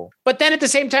show. But then at the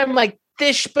same time, like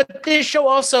this show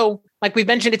also, like we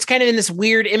mentioned, it's kind of in this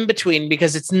weird in between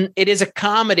because it is a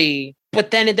comedy,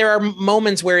 but then there are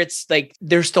moments where it's like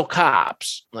there's still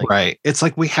cops. Right. It's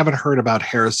like we haven't heard about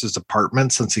Harris's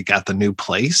apartment since he got the new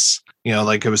place.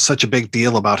 Like it was such a big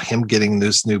deal about him getting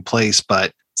this new place,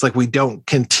 but it's like we don't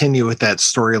continue with that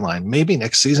storyline. Maybe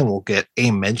next season we'll get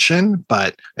a mention,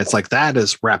 but it's like that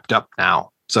is wrapped up now.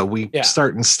 So we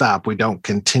start and stop. We don't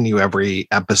continue every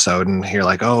episode and hear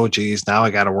like, oh, geez, now I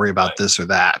got to worry about this or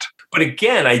that. But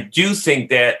again, I do think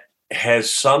that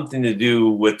has something to do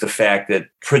with the fact that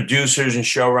producers and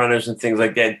showrunners and things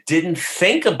like that didn't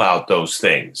think about those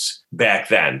things back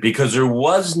then, because there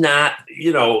was not,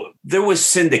 there was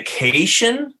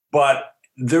syndication, but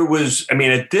there was,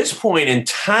 at this point in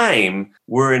time,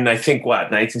 we're in, I think,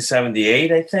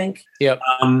 1978, I think? Yep.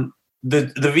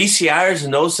 The VCRs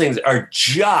and those things are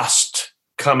just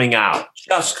coming out.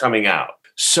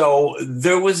 So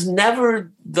there was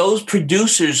never those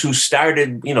producers who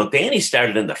started, Danny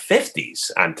started in the 50s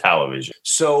on television.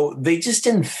 So they just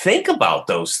didn't think about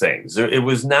those things. It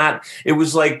was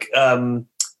like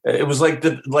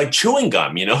chewing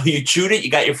gum, you chewed it,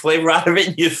 you got your flavor out of it,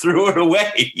 and you threw it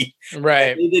away.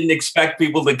 Right. They didn't expect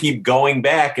people to keep going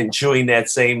back and chewing that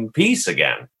same piece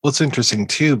again. Well, it's interesting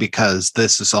too, because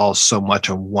this is all so much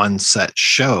a one set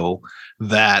show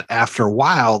that after a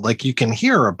while, like you can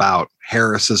hear about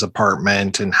Harris's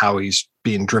apartment and how he's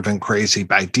being driven crazy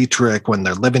by Dietrich when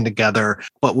they're living together,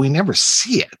 but we never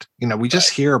see it. We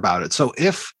just hear about it. So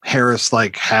if Harris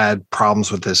had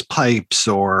problems with his pipes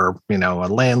or, a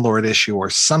landlord issue or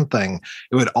something,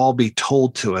 it would all be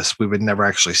told to us. We would never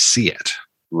actually see it.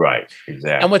 Right.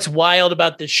 Exactly. And what's wild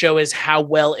about this show is how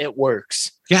well it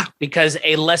works. Yeah. Because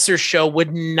a lesser show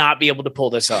would not be able to pull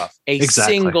this off.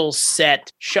 Single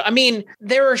set show.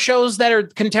 There are shows that are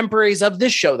contemporaries of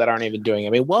this show that aren't even doing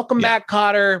it. Welcome Back,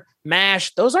 Kotter,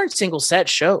 MASH. Those aren't single set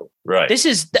shows. Right. This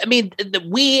is,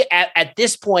 we at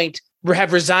this point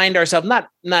have resigned ourselves, not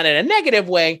in a negative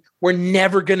way. We're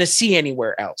never going to see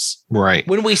anywhere else. Right.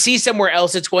 When we see somewhere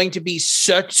else, it's going to be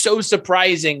so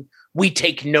surprising. We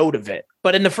take note of it.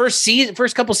 But in the first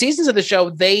couple seasons of the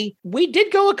show, we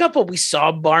did go a couple. We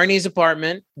saw Barney's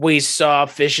apartment. We saw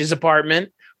Fish's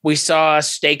apartment. We saw a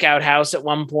stakeout house at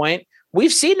one point.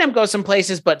 We've seen them go some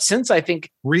places, but since I think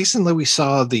recently we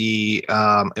saw the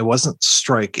it wasn't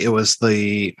Strike, it was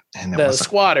the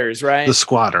Squatters, right? The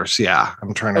Squatters, yeah.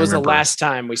 I'm trying to remember. It was the last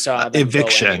time we saw them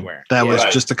Eviction. That was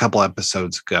just a couple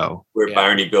episodes ago. Where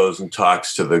Barney goes and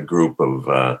talks to the group of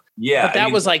But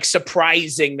that was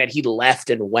surprising that he left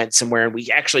and went somewhere and we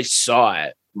actually saw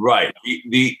it. Right.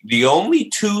 The only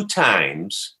two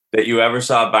times that you ever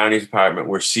saw at Barney's Apartment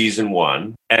were season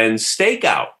 1, and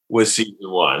Stakeout was season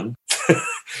 1.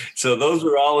 So those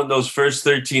were all in those first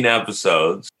 13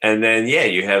 episodes. And then,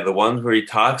 you have the ones where he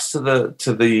talks to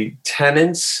the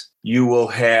tenants. You will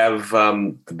have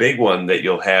the big one that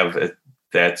you'll have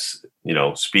that's,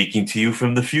 speaking to you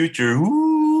from the future.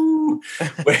 Ooh,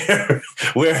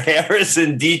 where Harris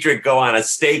and Dietrich go on a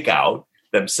stakeout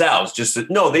themselves.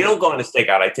 No, they don't go on a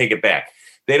stakeout. I take it back.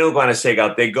 They don't go on a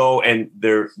stakeout. They go and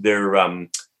they're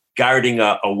guarding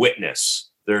a witness.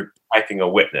 They're protecting a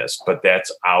witness, but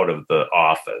that's out of the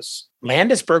office.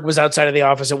 Landisberg was outside of the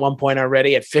office at one point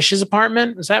already at Fish's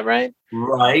apartment. Is that right?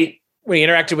 Right. We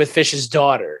interacted with Fish's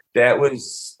daughter. That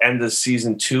was end of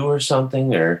season 2 or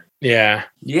something, or yeah.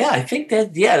 I think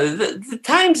that the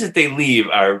times that they leave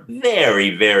are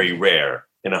very, very rare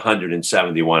in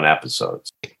 171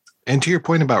 episodes. And to your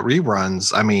point about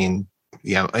reruns, I mean,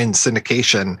 in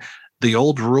syndication, the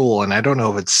old rule, and I don't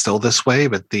know if it's still this way,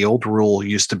 but the old rule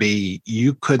used to be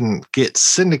you couldn't get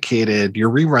syndicated. Your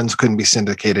reruns couldn't be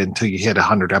syndicated until you hit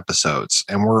 100 episodes.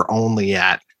 And we're only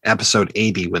at episode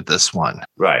 80 with this one.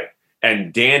 Right.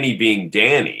 And Danny being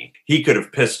Danny, he could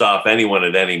have pissed off anyone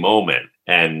at any moment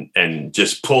and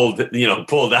just pulled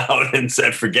out and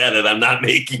said, forget it, I'm not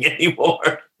making any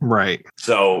more. Right.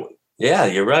 So, yeah,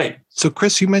 you're right. So,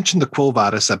 Chris, you mentioned the Quo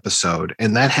Vadis episode,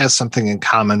 and that has something in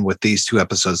common with these two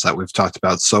episodes that we've talked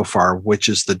about so far, which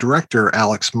is the director,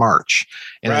 Alex March.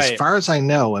 And as far as I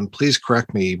know, and please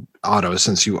correct me, Otto,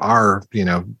 since you are,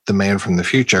 the man from the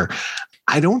future,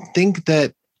 I don't think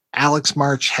that Alex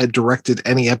March had directed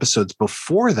any episodes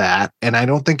before that, and I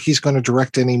don't think he's going to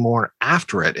direct any more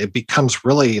after it. It becomes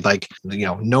really like,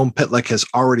 Noam Pitlick has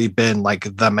already been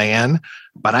like the man,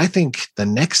 but I think the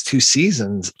next 2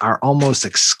 seasons are almost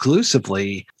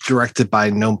exclusively directed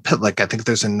by Noam Pitlick. I think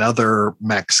there's another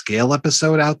Max Scale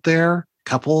episode out there,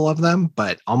 couple of them,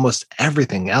 but almost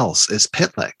everything else is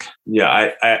Pitlick. Yeah,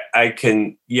 I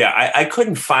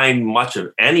couldn't find much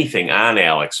of anything on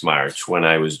Alex March when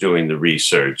I was doing the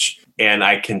research, and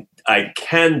I can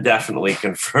definitely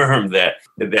confirm that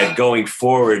going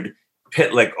forward,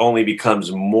 Pitlick only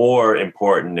becomes more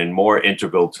important and more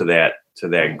integral to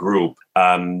that group.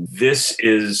 This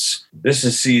is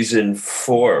season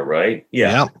 4, right?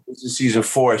 Yeah. This is season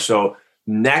 4. So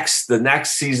the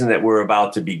next season that we're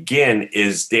about to begin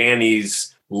is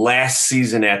Danny's last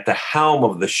season at the helm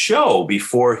of the show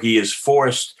before he is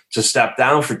forced to step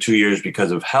down for 2 years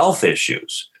because of health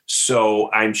issues.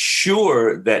 So I'm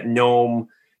sure that Noam,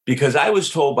 because I was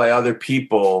told by other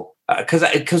people,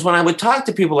 because when I would talk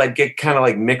to people, I'd get kind of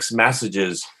like mixed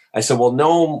messages. I said, well,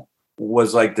 Noam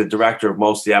was like the director of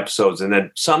most of the episodes. And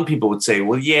then some people would say,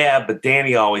 well, yeah, but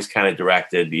Danny always kind of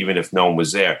directed, even if no one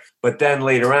was there. But then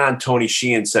later on, Tony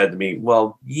Sheehan said to me,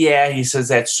 well, yeah, he says,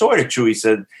 that's sort of true. He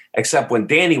said, except when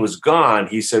Danny was gone,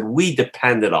 he said, we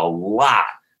depended a lot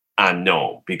on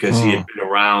Noam because he had been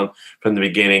around from the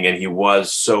beginning and he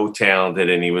was so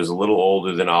talented and he was a little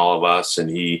older than all of us. And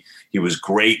he was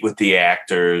great with the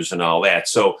actors and all that.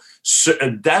 So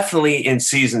definitely in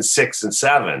season 6 and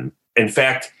 7, in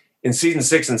fact, in season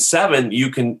 6 and 7,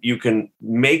 you can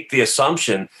make the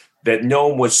assumption that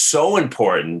Noam was so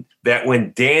important that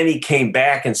when Danny came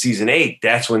back in season 8,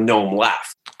 that's when Noam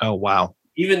left. Oh, wow.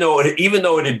 Even though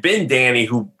it had been Danny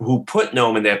who put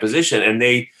Noam in that position, and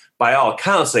they, by all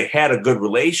accounts, they had a good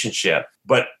relationship.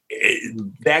 But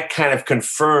that kind of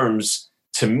confirms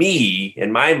to me,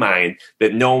 in my mind,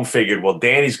 that Noam figured, well,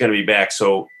 Danny's going to be back,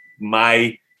 so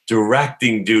my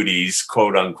directing duties,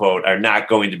 quote unquote, are not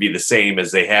going to be the same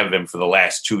as they have been for the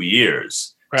last 2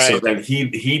 years. Right. So then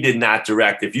he did not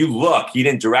direct. If you look, he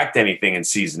didn't direct anything in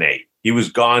season 8. He was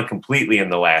gone completely in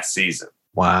the last season.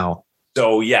 Wow.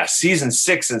 So yeah, season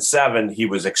 6 and 7, he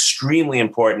was extremely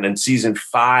important. And season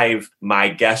 5, my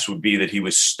guess would be that he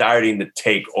was starting to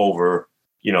take over,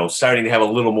 starting to have a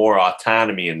little more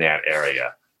autonomy in that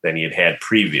area than he had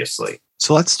previously.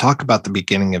 So let's talk about the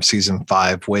beginning of season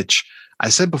 5, which I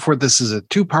said before, this is a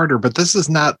 2-parter, but this is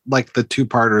not like the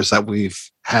 2-parters that we've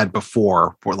had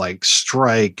before for like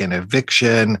strike and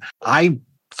eviction. I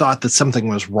thought that something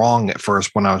was wrong at first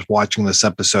when I was watching this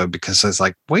episode because I was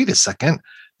like, wait a second,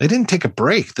 they didn't take a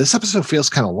break. This episode feels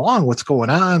kind of long. What's going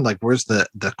on? Like, where's the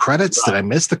credits? Did I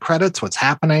miss the credits? What's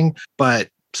happening? But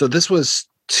so this was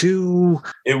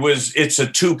it's a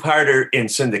 2-parter in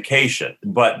syndication,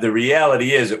 but the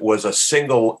reality is it was a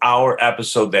single hour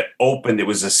episode that opened. It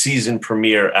was a season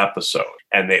premiere episode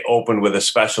and they opened with a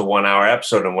special 1 hour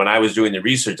episode. And when I was doing the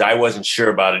research, I wasn't sure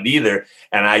about it either.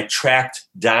 And I tracked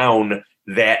down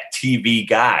that TV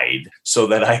guide so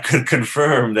that I could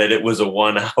confirm that it was a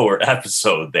 1 hour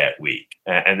episode that week.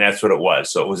 And that's what it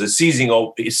was. So it was a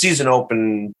season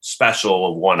open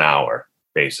special of 1 hour,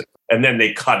 basically. And then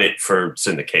they cut it for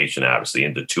syndication, obviously,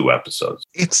 into 2 episodes.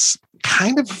 It's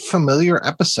kind of a familiar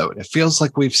episode. It feels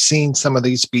like we've seen some of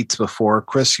these beats before.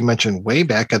 Chris, you mentioned way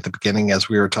back at the beginning as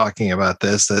we were talking about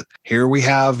this, that here we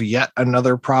have yet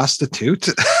another prostitute.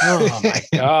 Oh my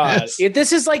God.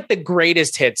 This is like the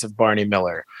greatest hits of Barney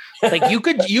Miller. Like you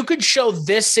could show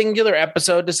this singular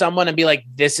episode to someone and be like,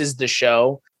 this is the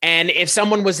show. And if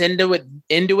someone was into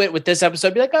it with this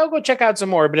episode, be like, oh, go check out some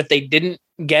more. But if they didn't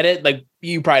get it, like,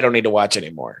 you probably don't need to watch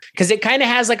anymore, because it kind of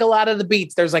has like a lot of the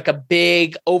beats. There's like a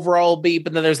big overall beat,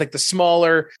 but then there's like the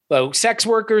smaller sex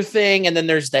worker thing. And then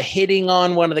there's the hitting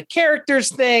on one of the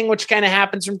characters thing, which kind of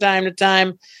happens from time to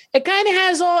time. It kind of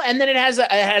has all, and then it has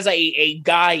a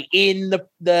guy in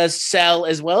the cell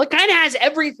as well. It kind of has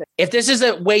everything. If this is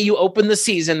a way you open the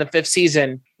season, the 5th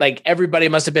season, like, everybody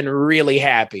must have been really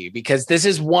happy, because this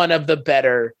is one of the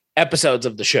better episodes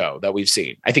of the show that we've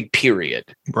seen, I think,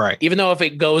 period. Right. Even though if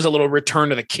it goes a little Return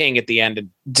to the King at the end, and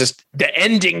just the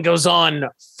ending goes on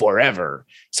forever.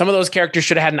 Some of those characters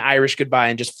should have had an Irish goodbye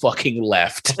and just fucking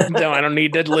left. No, I don't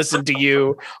need to listen to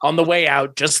you on the way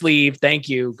out. Just leave. Thank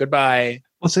you. Goodbye.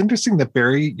 Well, it's interesting that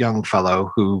Barry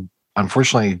Youngfellow, who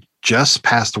unfortunately just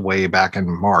passed away back in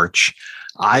March,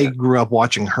 I grew up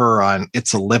watching her on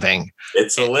It's a Living.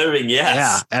 It's a Living, yes.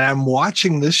 Yeah. And I'm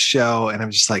watching this show and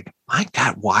I'm just like, my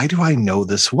God, why do I know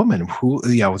this woman? Who,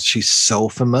 she's so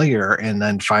familiar. And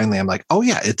then finally I'm like, oh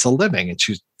yeah, It's a Living. And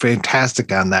she's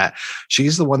fantastic on that.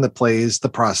 She's the one that plays the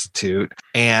prostitute.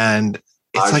 And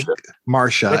it's Marsha. like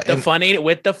Marsha.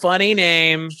 With the funny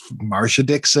name. Marsha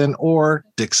Dixon or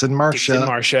Dixon Marsha. Dixon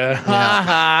Marsha. Ha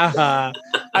ha ha.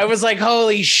 I was like,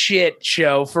 holy shit,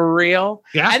 show for real.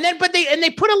 Yeah. And then they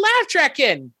put a laugh track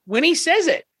in when he says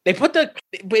it.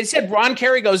 It said Ron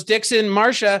Carey goes, Dixon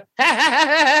Marsha.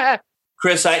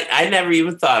 Chris, I never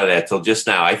even thought of that till just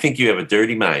now. I think you have a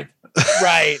dirty mind.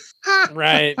 Right.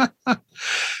 Right.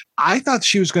 I thought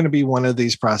she was going to be one of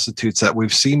these prostitutes that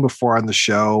we've seen before on the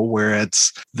show, where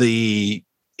it's the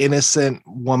innocent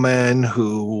woman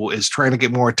who is trying to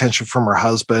get more attention from her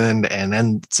husband and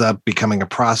ends up becoming a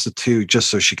prostitute just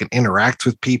so she can interact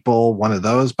with people. One of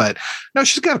those. But no,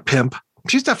 she's got a pimp.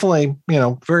 She's definitely,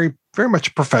 very, very much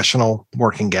a professional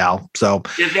working gal. So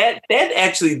yeah,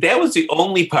 that was the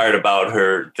only part about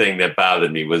her thing that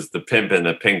bothered me, was the pimp and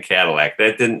the pink Cadillac.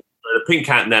 The pink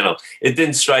Continental. It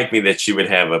didn't strike me that she would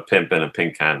have a pimp and a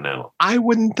pink Continental. I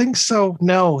wouldn't think so.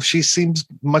 No, she seems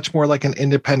much more like an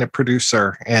independent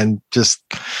producer, and just,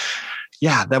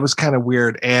 yeah, that was kind of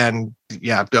weird. And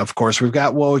yeah, of course, we've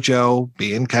got Wojo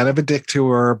being kind of a dick to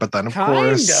her, but then of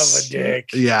course, a dick.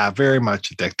 Yeah, very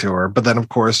much a dick to her. But then of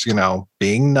course,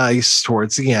 being nice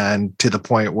towards the end, to the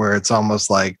point where it's almost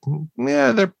like,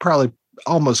 yeah, they're probably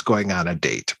almost going on a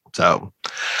date. So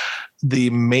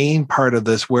the main part of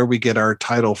this, where we get our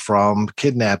title from,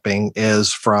 Kidnapping,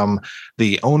 is from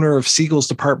the owner of Siegel's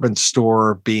department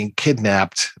store being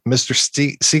kidnapped. Mr.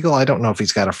 Siegel, I don't know if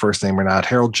he's got a first name or not,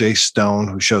 Harold J. Stone,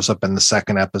 who shows up in the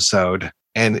 2nd episode.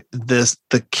 And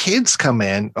the kids come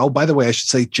in. Oh, by the way, I should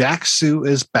say Jack Sue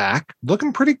is back,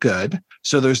 looking pretty good.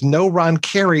 So there's no Ron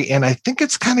Carey. And I think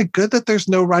it's kind of good that there's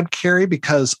no Ron Carey,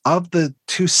 because of the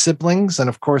 2 siblings. And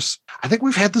of course, I think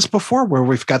we've had this before where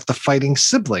we've got the fighting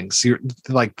siblings.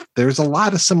 There's a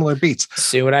lot of similar beats.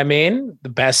 See what I mean? The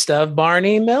best of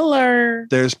Barney Miller.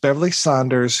 There's Beverly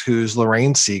Saunders, who's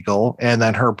Lorraine Siegel. And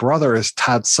then her brother is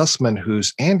Todd Sussman,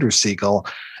 who's Andrew Siegel.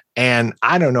 And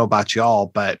I don't know about y'all,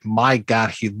 but my God,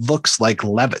 he looks like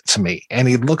Levitt to me. And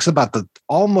he looks about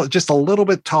almost just a little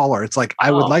bit taller. It's like,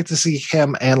 I would like to see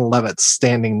him and Levitt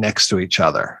standing next to each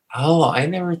other. Oh, I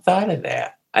never thought of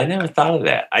that. I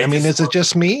mean, is it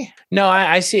just me? No,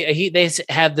 I see. They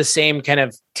have the same kind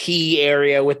of T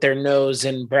area with their nose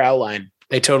and brow line.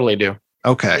 They totally do.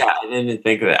 Okay. Yeah, I didn't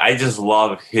think of that. I just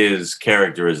love his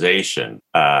characterization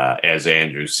as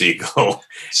Andrew Siegel.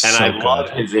 And I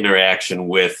love his interaction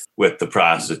with the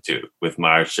prostitute, with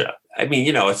Marsha. I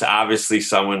mean, it's obviously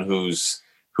someone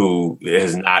who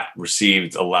has not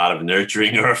received a lot of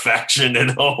nurturing or affection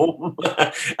at home.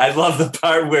 I love the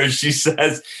part where she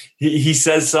says, he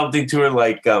says something to her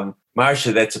like,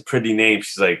 Marsha, that's a pretty name.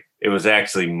 She's like, it was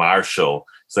actually Marshall.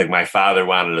 It's like, my father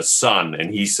wanted a son.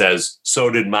 And he says,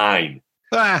 so did mine.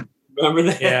 Ah. Remember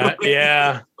that? Yeah,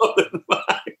 yeah.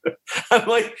 I'm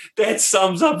like, that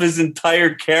sums up his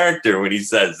entire character when he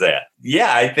says that.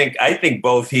 Yeah, I think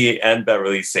both he and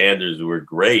Beverly Sanders were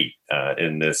great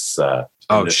in this.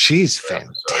 Oh, she's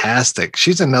fantastic.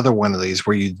 She's another one of these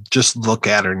where you just look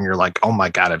at her and you're like, oh my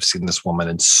God, I've seen this woman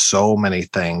in so many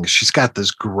things. She's got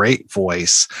this great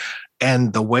voice.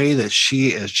 And the way that she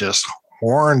is just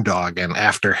horn dogging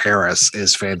after Harris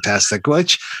is fantastic,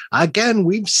 which again,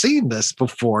 we've seen this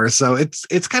before. So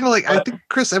it's kind of like, I think,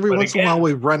 Chris, every once in a while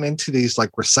we run into these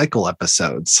like recycle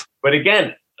episodes. But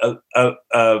again,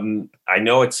 I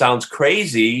know it sounds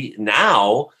crazy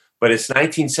now, but it's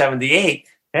 1978.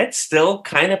 That's still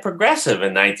kind of progressive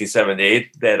in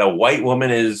 1978 that a white woman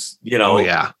is,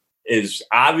 is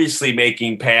obviously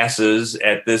making passes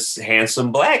at this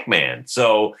handsome black man.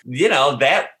 So,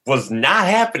 that was not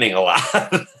happening a lot.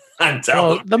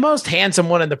 Well, the most handsome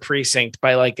one in the precinct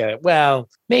by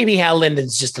maybe Hal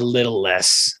Linden's just a little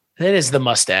less. It is the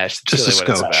mustache. That's just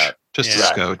really a scotch. Just a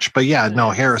scotch. But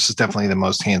Harris is definitely the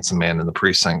most handsome man in the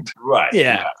precinct. Right.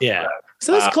 Yeah.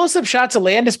 So those close-up shots of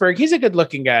Landisberg, he's a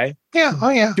good-looking guy. Yeah. Oh,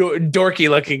 yeah.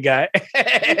 Dorky-looking guy.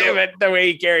 But the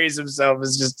way he carries himself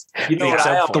is just...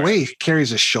 the way he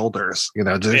carries his shoulders,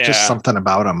 there's just something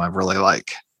about him I really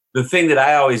like. The thing that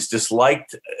I always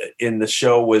disliked in the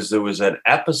show was there was an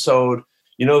episode,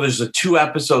 there's the 2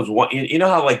 episodes. One,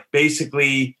 how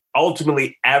basically...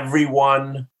 ultimately,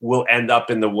 everyone will end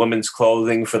up in the woman's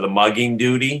clothing for the mugging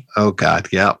duty. Oh, God,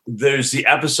 yeah. There's the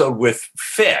episode with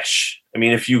Fish. I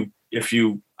mean, if you,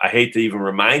 I hate to even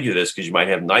remind you of this because you might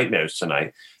have nightmares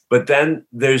tonight, but then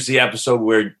there's the episode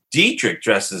where Dietrich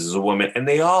dresses as a woman and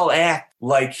they all act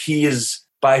like he is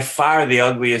by far the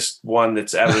ugliest one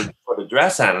that's ever put a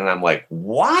dress on. And I'm like,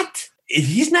 what?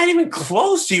 He's not even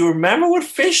close. Do you remember what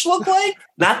Fish looked like?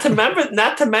 Not to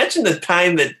mention the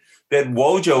time that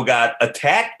Wojo got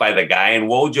attacked by the guy, and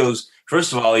Wojo's,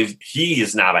 first of all, he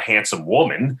is not a handsome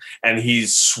woman, and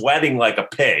he's sweating like a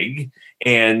pig.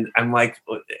 And I'm like,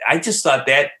 I just thought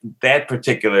that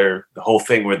particular whole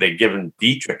thing where they're giving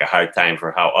Dietrich a hard time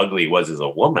for how ugly he was as a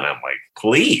woman. I'm like,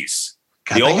 please.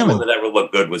 God, the only one that ever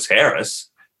looked good was Harris.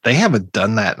 They haven't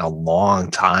done that in a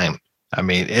long time. I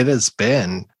mean, it has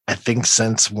been, I think,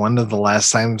 since one of the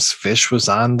last times Fish was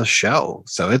on the show.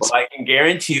 So it's. Well, I can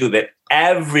guarantee you that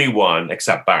everyone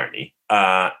except Barney.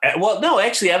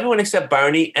 Everyone except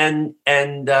Barney and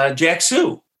Jack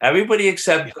Sue. Everybody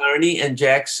except Barney and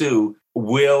Jack Sue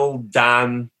will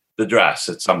don the dress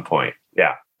at some point.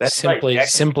 Yeah, that's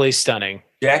simply stunning.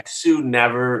 Jack Sue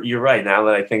never. You're right. Now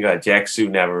that I think about it, Jack Sue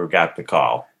never got the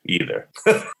call either.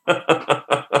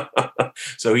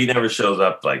 So he never shows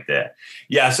up like that.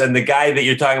 Yes, and the guy that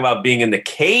you're talking about being in the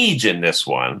cage in this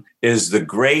one is the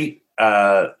great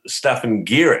Stephen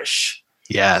Girish.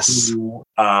 Yes. Who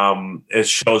it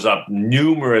shows up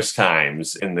numerous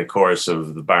times in the course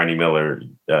of the Barney Miller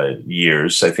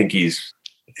years. I think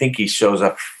he shows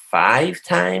up 5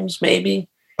 times, maybe.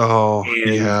 Oh,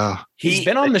 and yeah. He's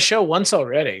been on the show once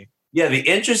already. Yeah, the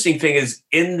interesting thing is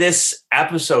in this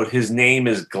episode, his name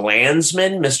is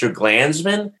Glanzman, Mr.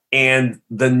 Glanzman, and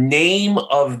the name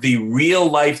of the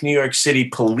real-life New York City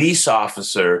police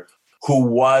officer who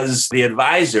was the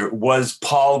advisor was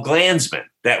Paul Glanzman.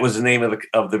 That was the name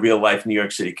of the real-life New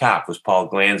York City cop, was Paul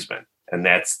Glanzman. And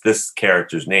that's this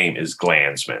character's name is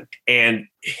Glanzman. And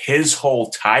his whole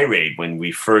tirade when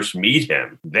we first meet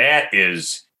him, that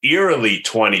is eerily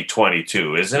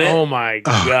 2022, isn't it? Oh my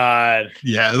God.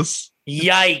 Yes.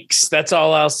 Yikes. That's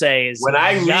all I'll say is when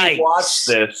I rewatched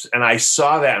this and I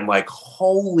saw that, I'm like,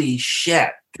 holy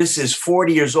shit, this is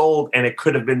 40 years old and it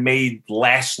could have been made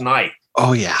last night.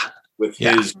 Oh, yeah. With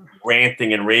his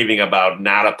ranting and raving about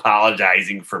not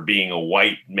apologizing for being a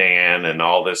white man and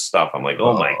all this stuff. I'm like,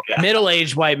 oh my God.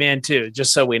 Middle-aged white man, too,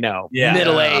 just so we know. Yeah.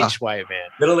 Middle-aged white man.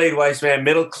 Middle-aged white man,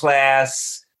 middle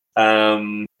class.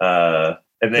 And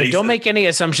then don't make any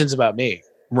assumptions about me.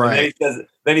 Right.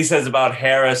 Then he says about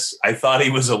Harris, I thought he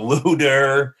was a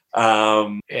looter.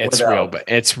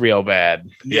 It's real bad.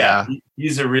 Yeah.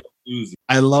 He's a real doozy.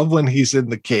 I love when he's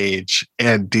in the cage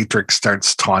and Dietrich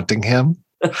starts taunting him.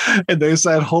 And there's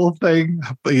that whole thing.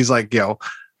 He's like,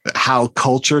 how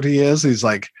cultured he is. He's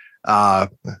like,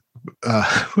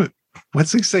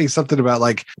 what's he say? Something about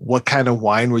like, what kind of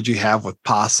wine would you have with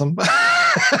possum?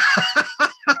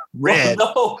 Red.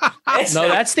 Well, no,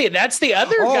 that's the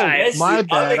other guy. My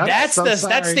bad. That's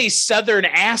the Southern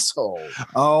asshole.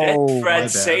 Oh, that's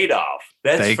Fred Sadoff.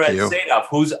 That's Fred Sadoff,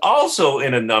 who's also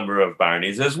in a number of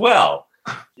Barneys as well.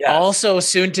 Yes. Also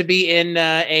soon to be in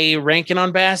a Rankin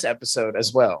on Bass episode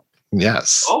as well.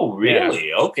 Yes. Oh, really?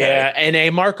 Yeah. Okay. Yeah, and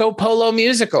a Marco Polo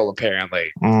musical,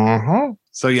 apparently. Mm-hmm.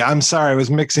 So, I'm sorry. I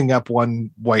was mixing up one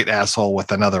white asshole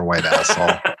with another white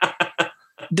asshole.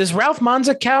 Does Ralph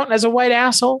Manza count as a white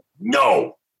asshole?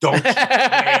 No. Don't.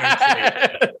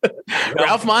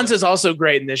 Ralph Manza is also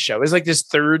great in this show. It's like this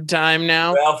third time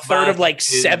now. Third of like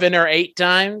 7 or 8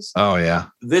 times. Oh, yeah.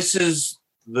 This is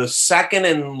the second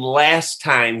and last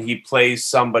time he plays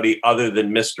somebody other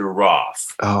than Mr.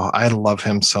 Roth. Oh, I love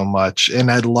him so much.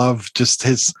 And I love just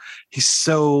he's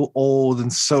so old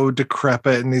and so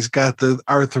decrepit, and he's got the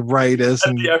arthritis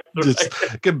and just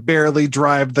can barely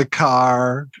drive the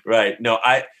car. Right. No,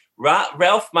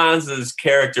 Ralph Manza's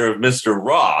character of Mr.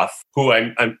 Roth, who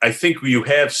I think you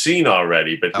have seen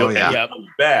already, but he'll come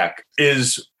back,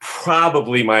 is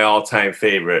probably my all-time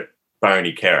favorite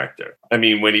Barney character. I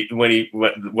mean, when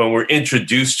we're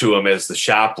introduced to him as the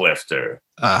shoplifter,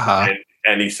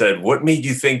 and he said, "What made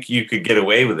you think you could get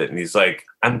away with it?" And he's like,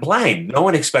 "I'm blind. No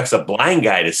one expects a blind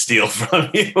guy to steal from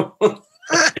you."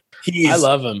 I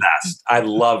love him. Best. I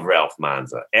love Ralph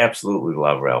Manza. Absolutely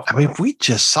love Ralph Manza. I mean, we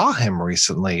just saw him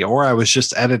recently, or I was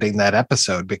just editing that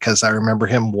episode because I remember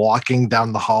him walking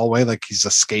down the hallway like he's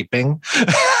escaping.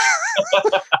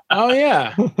 Oh,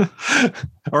 yeah.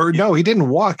 Or no, he didn't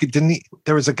walk.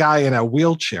 There was a guy in a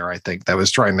wheelchair, I think, that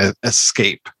was trying to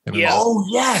escape. Yeah. Oh,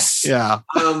 yes. Yeah.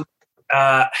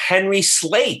 Henry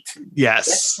Slate.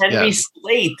 Yes. Henry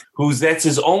Slate, that's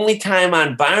his only time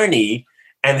on Barney.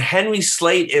 And Henry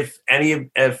Slate, if any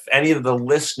of the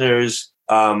listeners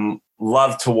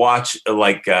love to watch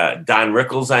like Don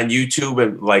Rickles on YouTube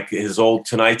and like his old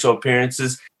Tonight Show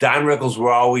appearances, Don Rickles will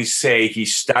always say he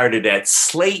started at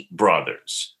Slate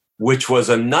Brothers, which was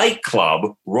a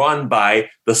nightclub run by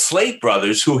the Slate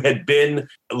Brothers, who had been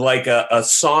like a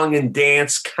song and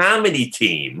dance comedy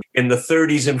team in the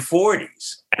 30s and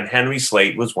 40s. And Henry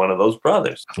Slate was one of those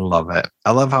brothers. I love it.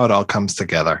 I love how it all comes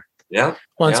together. Yeah.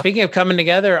 Well, and speaking of coming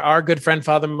together, our good friend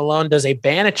Father Malone does a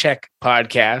Banachek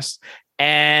podcast,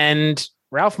 and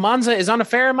Ralph Manza is on a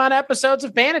fair amount of episodes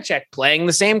of Banachek playing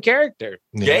the same character.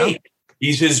 Jay.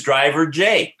 He's his driver,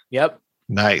 Jay. Yep.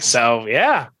 Nice. So,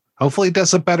 yeah. Hopefully he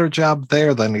does a better job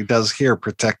there than he does here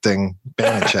protecting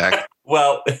Banachek.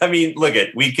 Well, I mean, look at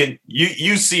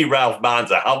you see Ralph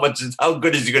Manza. How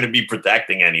good is he going to be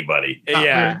protecting anybody?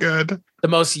 Yeah. Very good. The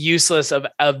most useless of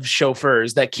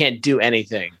chauffeurs that can't do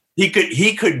anything. He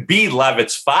could be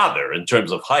Levitt's father in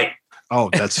terms of height. Oh,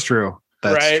 that's true.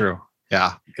 That's true.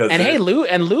 Yeah. And hey,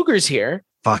 Luger's here.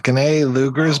 Fucking A,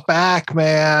 Luger's back,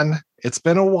 man. It's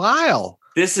been a while.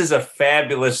 This is a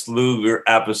fabulous Luger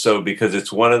episode because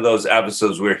it's one of those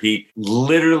episodes where he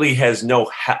literally has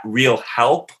no real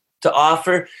help to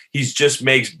offer. He just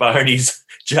makes Barney's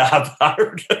job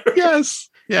harder. Yes.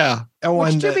 Yeah. And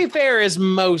which, to be fair, is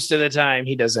most of the time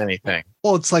he does anything.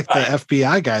 Well, it's like the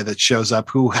FBI guy that shows up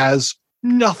who has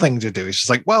nothing to do. He's just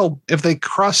like, well, if they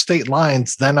cross state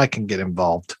lines, then I can get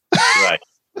involved. Right.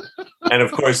 And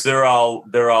of course, they're all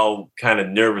kind of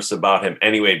nervous about him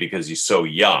anyway because he's so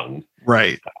young.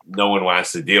 Right. No one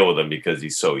wants to deal with him because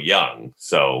he's so young.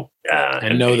 So I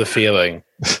know the feeling.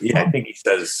 Yeah, I think he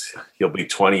says he'll be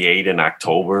 28 in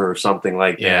October or something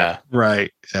like that. Yeah.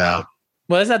 Right. Yeah.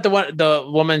 Well, isn't that the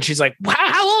woman? She's like,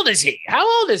 how old is he? How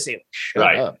old is he?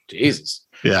 Shut up. Jesus.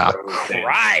 Yeah.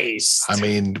 Christ. I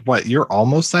mean, what? You're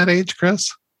almost that age, Chris?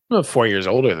 Well, 4 years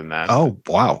older than that. Oh,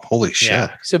 wow. Holy shit.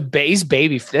 Yeah. So he's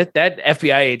baby. That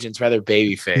FBI agent's rather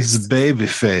baby face. He's a baby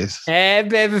face. Hey,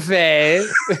 baby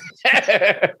face.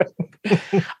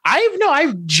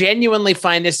 I genuinely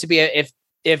find this to be if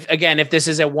this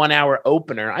is a 1 hour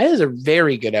opener, it is a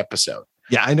very good episode.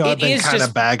 Yeah, I know. I've been kind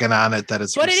of bagging on it that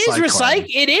it's, but recycling. It is recycling.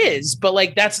 It is, but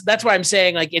like that's why I'm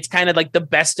saying like it's kind of like the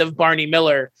best of Barney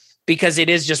Miller because it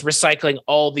is just recycling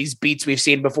all these beats we've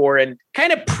seen before and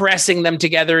kind of pressing them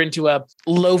together into a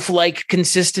loaf-like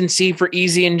consistency for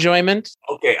easy enjoyment.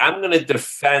 Okay, I'm going to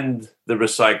defend the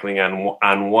recycling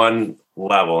on one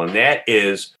level, and that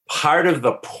is part of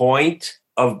the point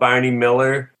of Barney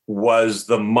Miller was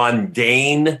the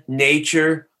mundane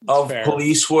nature of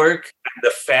police work.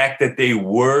 The fact that they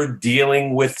were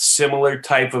dealing with similar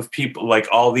type of people, like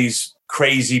all these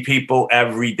crazy people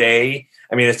every day.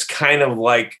 I mean, it's kind of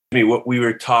like what we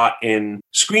were taught in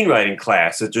screenwriting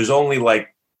class, that there's only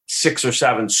like 6 or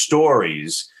 7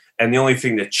 stories. And the only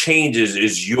thing that changes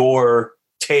is your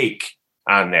take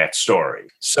on that story.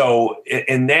 So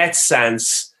in that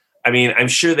sense, I mean, I'm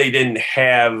sure they didn't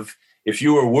have, if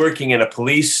you were working in a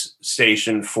police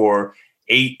station for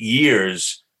 8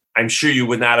 years, I'm sure you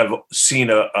would not have seen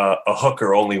a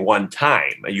hooker only one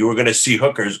time. You were going to see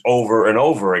hookers over and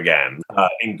over again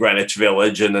in Greenwich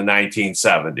Village in the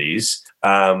 1970s.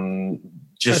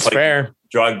 Just That's like fair.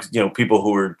 Drugs, people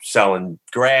who were selling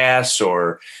grass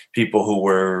or people who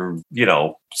were,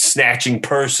 snatching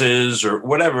purses or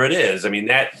whatever it is. I mean,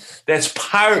 that's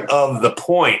part of the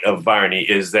point of Barney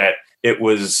is that it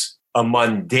was a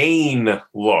mundane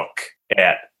look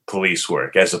at police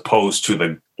work as opposed to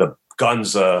the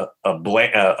guns a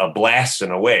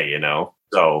blasting away, you know.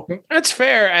 So that's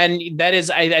fair. And that is,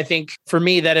 I think for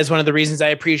me, that is one of the reasons I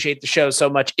appreciate the show so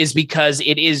much, is because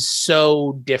it is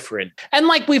so different. And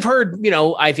like we've heard, you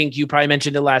know, I think you probably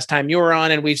mentioned it last time you were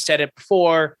on, and we've said it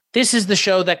before. This is the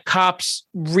show that cops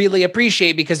really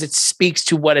appreciate because it speaks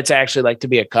to what it's actually like to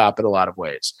be a cop in a lot of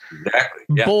ways. Exactly.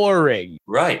 Yeah. Boring.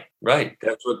 Right.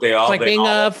 That's what they all. It's like being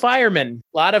a fireman.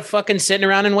 A lot of fucking sitting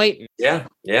around and waiting. Yeah.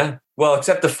 Well,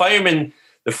 except the firemen,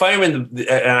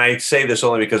 and I say this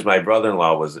only because my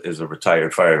brother-in-law is a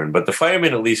retired fireman, but the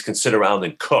firemen at least can sit around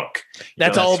and cook.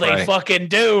 That's all they fucking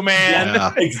do, man.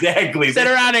 Yeah, exactly. Sit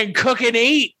around and cook and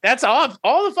eat. That's all the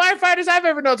firefighters I've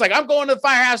ever known. It's like, I'm going to the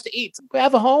firehouse to eat. We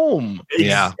have a home.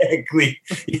 Exactly.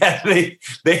 Yeah,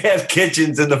 they have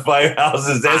kitchens in the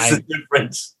firehouses. That's the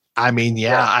difference. I mean,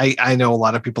 I know a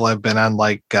lot of people have been on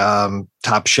like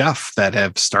Top Chef that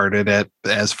have started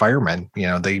as firemen. You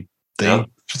know, they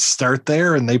start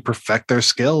there and they perfect their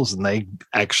skills, and they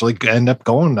actually end up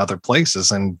going to other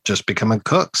places and just becoming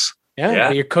cooks. Yeah.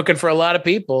 You're cooking for a lot of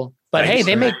people. But hey,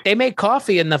 they make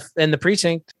coffee in the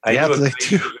precinct. I knew a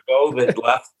few years ago that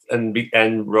left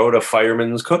and wrote a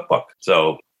fireman's cookbook.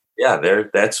 So yeah,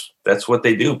 that's what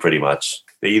they do pretty much.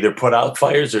 They either put out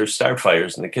fires or start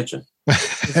fires in the kitchen.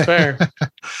 It's fair.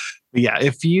 Yeah,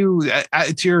 if you,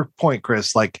 to your point,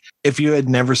 Chris, like if you had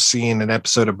never seen an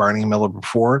episode of Barney Miller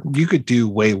before, you could do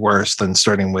way worse than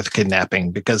starting with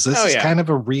Kidnapping, because this is kind of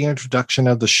a reintroduction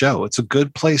of the show. It's a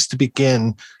good place to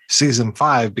begin season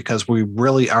 5, because we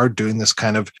really are doing this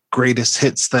kind of greatest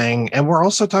hits thing. And we're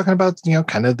also talking about, you know,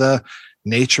 kind of the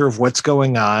nature of what's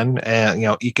going on, you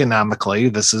know, economically.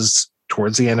 This is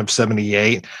towards the end of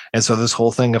 78. And so this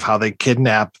whole thing of how they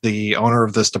kidnap the owner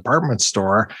of this department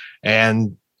store,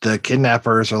 and the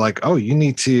kidnappers are like, oh, you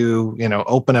need to, you know,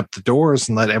 open up the doors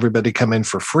and let everybody come in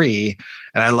for free.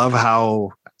 And I love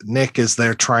how Nick is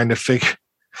there trying to figure,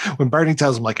 when Barney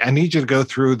tells him, like, I need you to go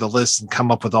through the list and come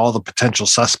up with all the potential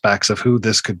suspects of who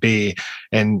this could be.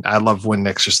 And I love when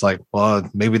Nick's just like, well,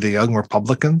 maybe the young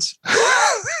Republicans.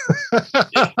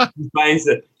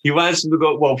 He wants him to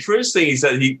go. Well, first thing he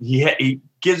said, he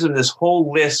gives him this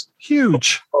whole list,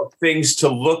 huge of things to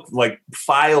look like,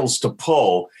 files to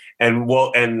pull. And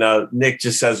Nick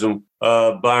just says to him,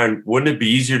 Barn, wouldn't it be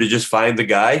easier to just find the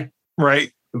guy?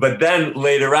 Right. But then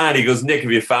later on, he goes, Nick,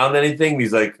 have you found anything?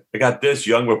 He's like, I got this,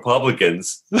 young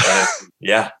Republicans.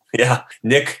 Yeah.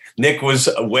 Nick was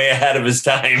way ahead of his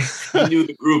time. He knew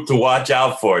the group to watch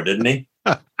out for, didn't he?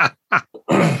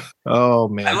 Oh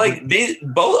man! I like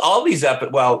all these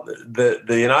episodes. Well,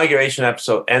 the inauguration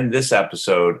episode and this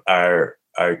episode are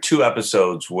 2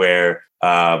 episodes where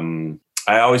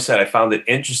I always said I found it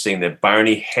interesting that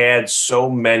Barney had so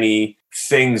many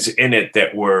things in it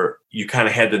that were, you kind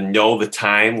of had to know the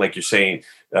time, like you're saying,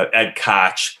 Ed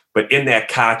Koch. But in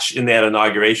that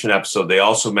inauguration episode, they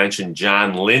also mentioned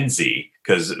John Lindsay,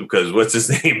 because what's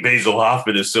his name? Basil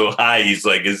Hoffman is so high. He's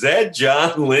like, is that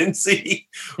John Lindsay,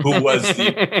 who was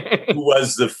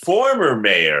the former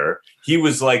mayor? He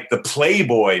was like the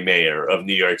Playboy mayor of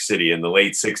New York City in the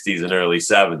late 60s and early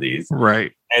 70s.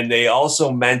 Right. And they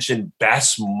also mentioned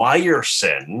Bess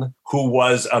Meyerson, who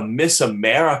was a Miss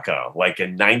America, like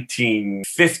in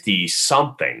 1950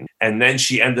 something. And then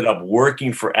she ended up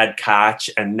working for Ed Koch.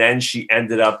 And then she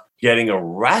ended up getting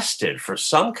arrested for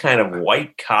some kind of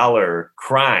white collar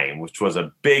crime, which was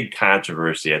a big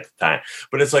controversy at the time.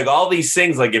 But it's like all these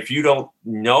things, like if you don't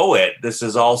know it, this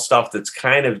is all stuff that's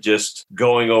kind of just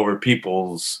going over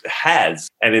people's heads.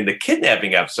 And in the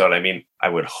kidnapping episode, I mean, I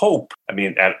would hope, I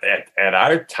mean, at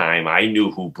our time, I knew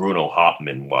who Bruno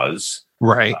Hauptmann was.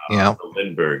 Right. Yeah. The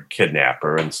Lindbergh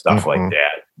kidnapper and stuff like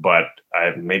that. But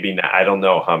maybe not, I don't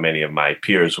know how many of my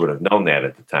peers would have known that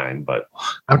at the time. But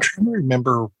I'm trying to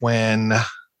remember when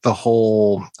the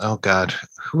whole, oh God,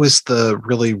 who was the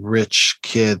really rich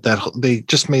kid that they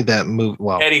just made that move?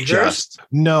 Well, Eddie Hearst?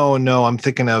 No, I'm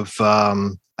thinking of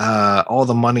All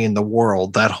the Money in the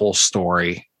World, that whole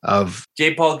story of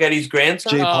J. Paul Getty's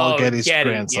grandson.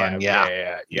 Grandson.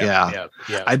 Yeah.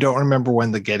 I don't remember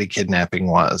when the Getty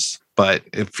kidnapping was, but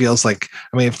it feels like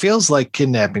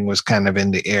kidnapping was kind of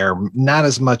in the air, not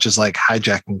as much as like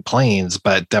hijacking planes,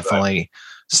 but definitely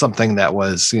something that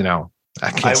was, you know,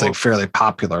 I can't say fairly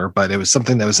popular, but it was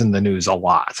something that was in the news a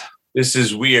lot. This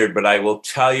is weird, but I will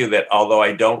tell you that although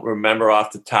I don't remember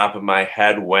off the top of my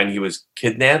head when he was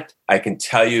kidnapped, I can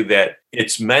tell you that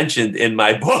it's mentioned in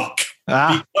my book.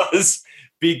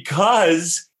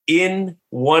 Because in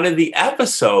one of the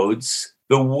episodes,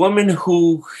 the woman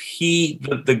who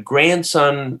the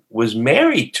grandson was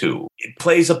married to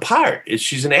plays a part.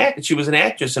 She's an act. She was an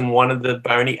actress in one of the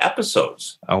Barney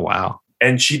episodes. Oh wow!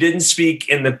 And she didn't speak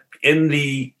in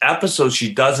the episode.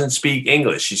 She doesn't speak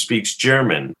English. She speaks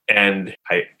German. And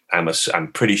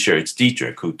I'm pretty sure it's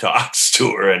Dietrich who talks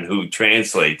to her and who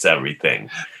translates everything.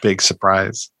 Big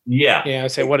surprise. Yeah. Yeah. I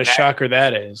say, what a shocker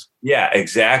that is. Yeah,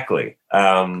 exactly.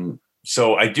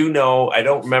 So I do know, I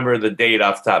don't remember the date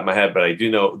off the top of my head, but I do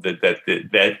know that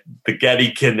the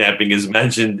Getty kidnapping is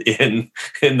mentioned in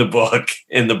the book,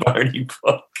 in the Barney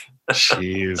book.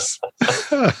 Jeez.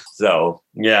 So,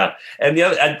 yeah. And the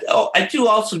other, I do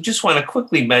also just want to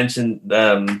quickly mention,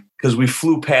 because we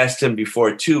flew past him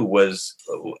before too, was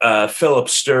Philip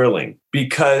Sterling,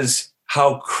 because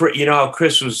how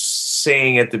Chris was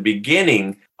saying at the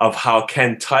beginning of how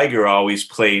Ken Tiger always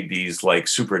played these like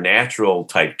supernatural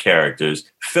type characters.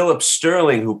 Philip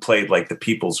Sterling, who played like the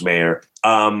People's Mayor,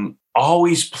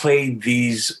 always played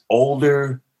these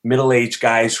older middle-aged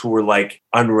guys who were like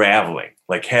unraveling,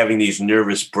 like having these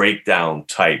nervous breakdown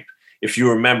type. If you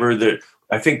remember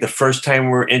I think the first time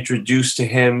we're introduced to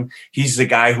him, he's the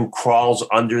guy who crawls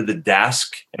under the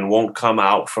desk and won't come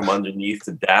out from underneath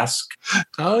the desk.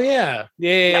 Oh yeah.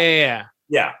 Yeah.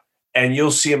 And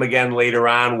you'll see him again later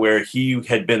on where he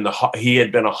had been a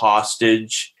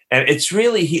hostage. And it's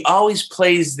really, he always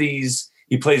plays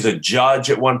he plays a judge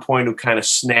at one point who kind of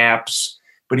snaps,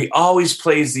 but he always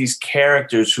plays these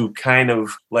characters who kind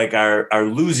of like are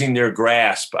losing their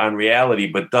grasp on reality,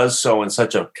 but does so in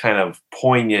such a kind of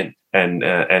poignant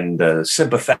and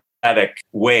sympathetic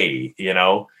way, you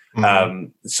know? Mm-hmm.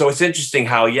 So it's interesting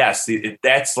how, yes,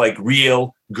 that's like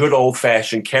real good old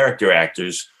fashioned character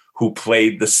actors who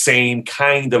played the same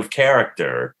kind of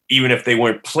character, even if they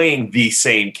weren't playing the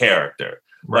same character.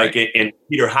 Right. Like in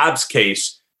Peter Hobbs'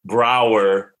 case,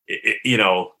 Brower,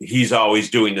 he's always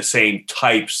doing the same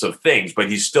types of things, but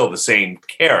he's still the same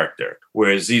character.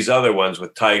 Whereas these other ones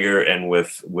with Tiger and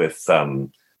with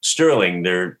Sterling,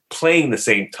 they're playing the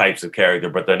same types of character,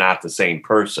 but they're not the same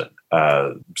person.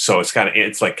 So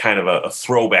it's like kind of a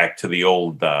throwback to the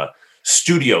old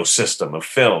studio system of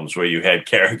films where you had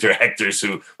character actors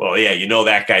who,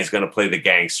 that guy's going to play the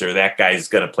gangster, that guy's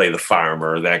going to play the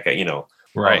farmer, that guy,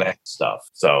 right. All that stuff.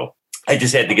 So I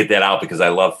just had to get that out because I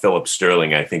love Philip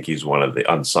Sterling. I think he's one of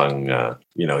the unsung,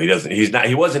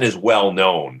 he wasn't as well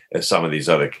known as some of these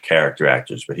other character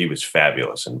actors, but he was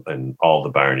fabulous in all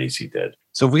the Barneys he did.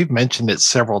 So we've mentioned it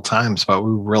several times, but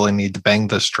we really need to bang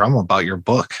this drum about your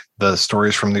book, The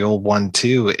Stories from the Old One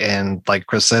too. And like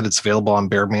Chris said, it's available on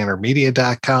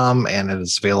bearmanormedia.com and it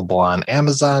is available on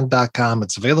amazon.com.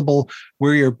 It's available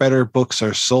where your better books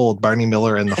are sold, Barney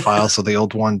Miller and the Files of the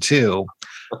Old One too.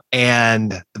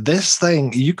 And this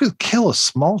thing, you could kill a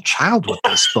small child with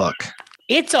this book.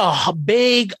 It's a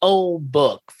big old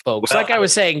book, folks. Like I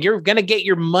was saying, you're going to get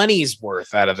your money's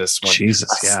worth out of this one. Jesus,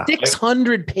 yeah.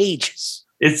 600 pages.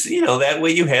 It's, that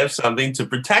way you have something to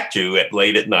protect you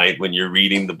late at night when you're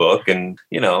reading the book. And,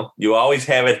 you always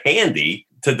have it handy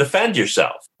to defend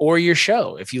yourself. Or your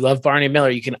show. If you love Barney Miller,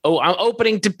 you can, I'm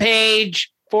opening to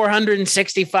page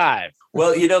 465.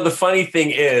 Well, the funny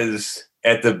thing is,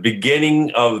 at the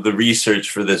beginning of the research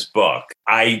for this book,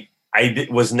 I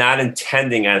was not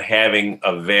intending on having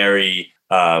a very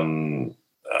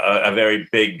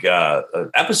big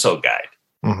episode guide.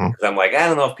 Mm-hmm. I'm like, I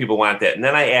don't know if people want that. And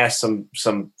then I asked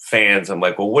some fans, I'm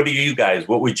like, well, what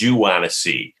would you want to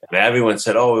see? And everyone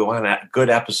said, oh, we want a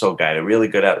good episode guide, a really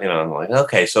good, I'm like,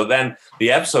 okay. So then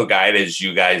the episode guide, as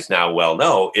you guys now well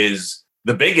know, is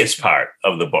the biggest part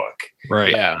of the book.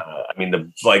 Right. Yeah.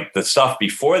 The stuff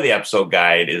before the episode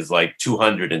guide is like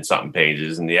 200 and something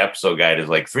pages, and the episode guide is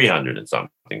like 300 and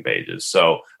something pages.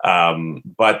 So,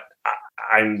 but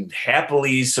I'm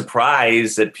happily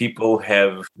surprised that people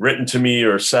have written to me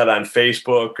or said on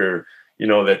Facebook or,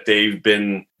 that they've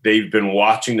been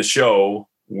watching the show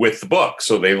with the book.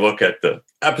 So they look at the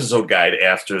episode guide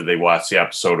after they watch the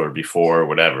episode or before or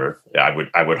whatever.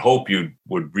 I would hope you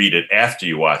would read it after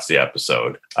you watch the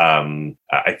episode.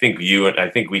 I think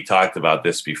we talked about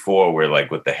this before where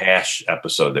like with the Hash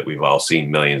episode that we've all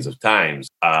seen millions of times,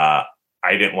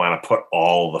 I didn't want to put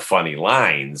all the funny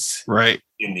lines right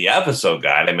in the episode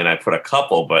guide. I put a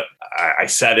couple, but I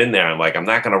said in there, I'm like, I'm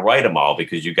not going to write them all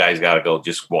because you guys got to go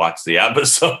just watch the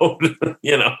episode,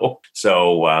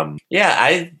 So,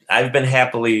 I've been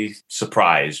happily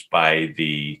surprised by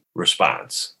the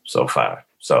response so far.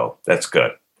 So that's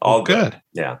good. All good.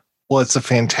 Yeah. Well, it's a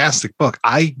fantastic book.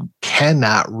 I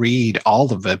cannot read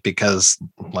all of it because,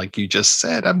 like you just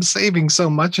said, I'm saving so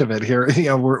much of it here.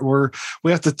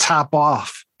 We have to top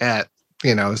off at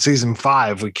season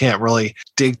 5, we can't really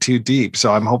dig too deep.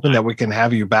 So I'm hoping that we can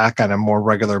have you back on a more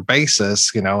regular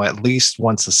basis, at least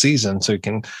once a season, so you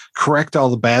can correct all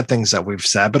the bad things that we've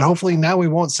said. But hopefully now we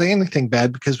won't say anything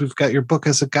bad because we've got your book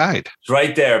as a guide. It's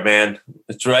right there, man.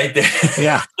 It's right there.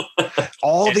 Yeah.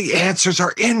 All the answers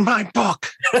are in my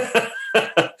book.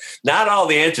 Not all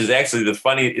the answers. Actually, the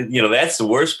funny, that's the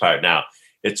worst part now.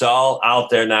 It's all out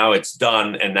there now. It's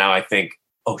done. And now I think,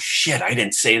 oh, shit, I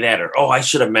didn't say that. Or, oh, I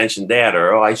should have mentioned that.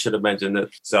 Or, oh, I should have mentioned that.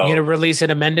 So you're going to release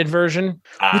an amended version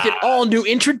with an all new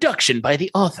introduction by the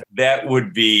author. That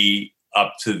would be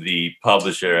up to the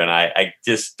publisher. And I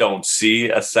just don't see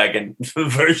a second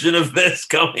version of this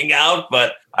coming out.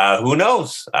 But who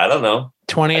knows? I don't know.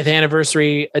 20th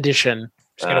anniversary edition.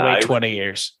 Just got to wait 20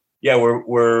 years. Yeah,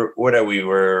 we're what are we?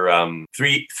 We're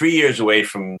 3 years away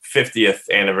from 50th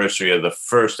anniversary of the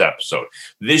first episode.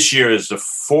 This year is the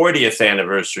 40th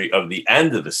anniversary of the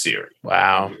end of the series.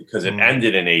 Wow. Because it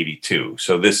ended in 82.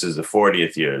 So this is the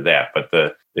 40th year of that.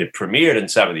 But it premiered in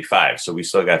 75. So we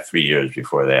still got 3 years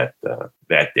before that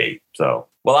date. So,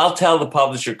 well, I'll tell the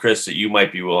publisher, Chris, that you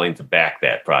might be willing to back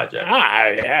that project.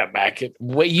 Yeah, back it.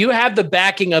 Well, you have the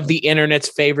backing of the internet's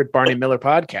favorite Barney Miller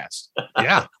podcast.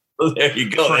 Yeah. There you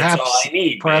go. That's all I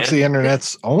need. Perhaps the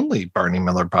internet's only Barney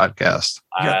Miller podcast.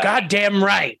 You're goddamn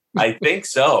right. I think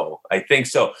so.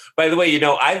 By the way,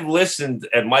 I've listened,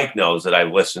 and Mike knows that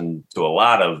I've listened to a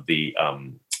lot of the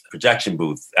projection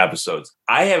booth episodes.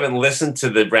 I haven't listened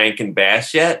to the Rankin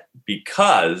Bass yet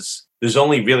because there's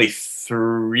only really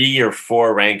 3 or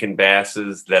 4 Rankin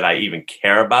Basses that I even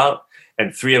care about.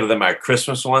 And 3 of them are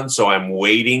Christmas ones. So I'm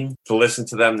waiting to listen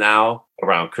to them now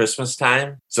around Christmas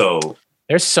time. So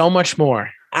there's so much more.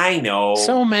 I know.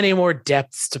 So many more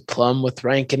depths to plumb with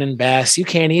Rankin and Bass. You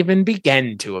can't even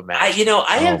begin to imagine.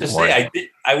 I have to say,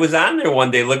 I was on there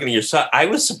one day looking at your site. I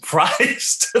was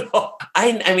surprised.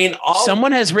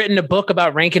 Someone has written a book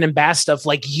about Rankin and Bass stuff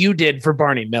like you did for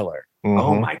Barney Miller. Mm-hmm.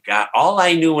 Oh my God. All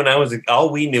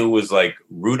we knew was like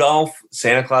Rudolph,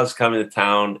 Santa Claus coming to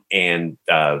town, and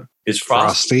is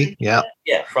Frosty. Yeah.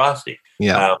 Yeah. Frosty.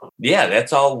 Yeah.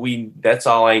 That's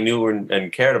all I knew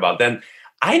and cared about. Then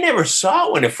I never saw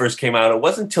it when it first came out. It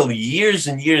wasn't until years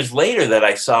and years later that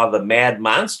I saw the Mad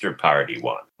Monster Party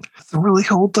one. Does it really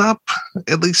hold up?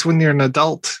 At least when you're an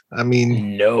adult. I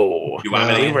mean, no.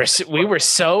 We were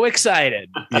so excited.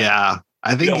 Yeah.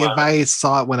 I think if I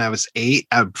saw it when I was 8,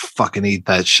 I'd fucking eat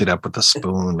that shit up with a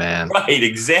spoon, man. Right,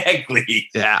 exactly.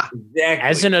 Yeah. Exactly.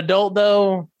 As an adult,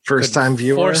 though, first time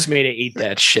viewer, force me to eat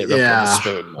that shit up with a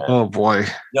spoon, man. Oh boy.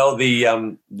 No, the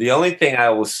only thing I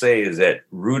will say is that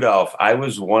Rudolph, I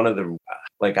was one of the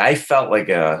I felt like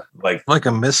a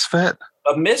misfit.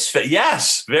 A misfit,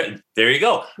 yes. There you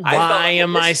go. Why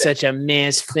am I such a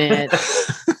misfit?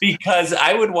 Because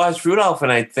I would watch Rudolph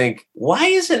and I'd think, why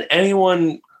isn't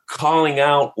anyone calling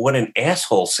out what an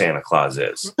asshole Santa Claus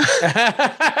is?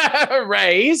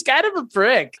 Right. He's kind of a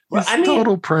prick. He's a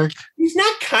total prick. He's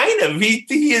not kind of.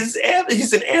 He's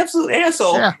an absolute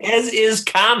asshole, as is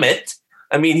Comet.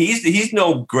 I mean, he's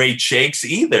no great shakes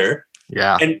either.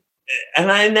 Yeah.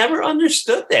 And I never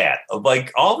understood that.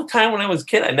 Like all the time when I was a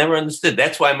kid, I never understood.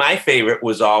 That's why my favorite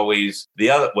was always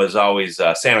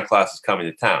Santa Claus is Coming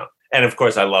to Town. And of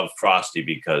course, I love Frosty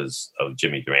because of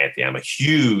Jimmy Durante. I'm a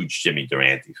huge Jimmy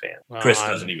Durante fan. Well, Chris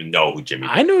doesn't even know who Jimmy.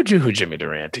 I know who Jimmy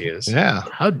Durante is. Yeah,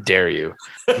 how dare you?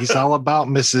 He's all about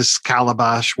Mrs.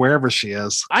 Calabash, wherever she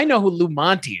is. I know who Lou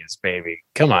Monte is, baby.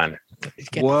 Come on.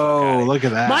 Whoa, look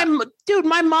at that.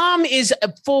 My mom is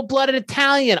a full-blooded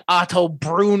Italian. Otto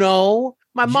Bruno.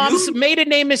 My mom's maiden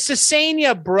name is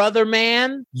Cesania, brother,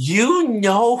 man. You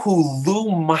know who Lou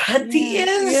Monte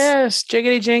is? Yes,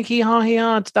 jiggity janky,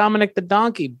 ha. It's Dominic the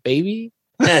Donkey, baby.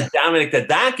 Dominic the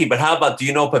Donkey, but how about, do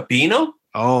you know Peppino?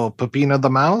 Oh, Peppino the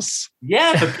mouse?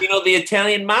 Yeah, Peppino the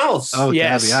Italian mouse. Oh,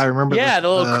 yes. Yeah, I remember. Yeah, the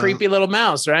little creepy little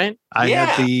mouse, right? I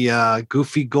had the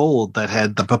Goofy Gold that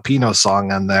had the Peppino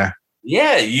song on there.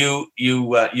 Yeah, you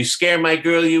scare my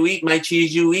girl, you eat my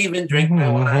cheese, you even drink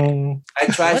my wine. I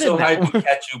try so hard to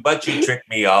catch you, but you trick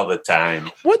me all the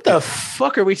time. What the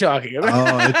fuck are we talking about?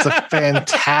 Oh, it's a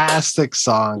fantastic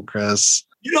song, Chris.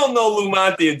 You don't know Lou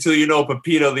Monte until you know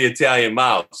Peppino the Italian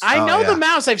mouse. I know the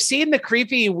mouse. I've seen the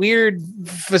creepy, weird,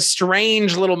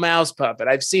 strange little mouse puppet.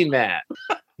 I've seen that.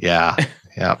 Yeah.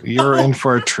 You're in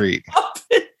for a treat.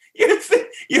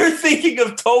 You're thinking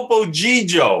of Topo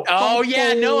Gigio. Oh,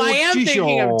 yeah. No, I am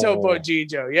thinking of Topo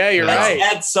Gigio. Yeah, you're right.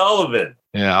 Ed Sullivan.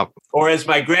 Yeah. Or as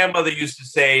my grandmother used to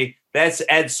say, that's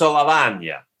Ed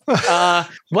Solavania.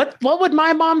 What would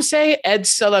my mom say? Ed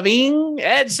Sullivan?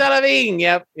 Ed Sullivan.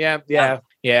 Yep.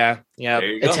 Yeah.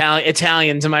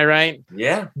 Italians, am I right?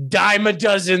 Yeah. Dime a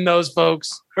dozen, those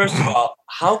folks. First of all,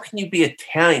 how can you be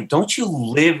Italian? Don't you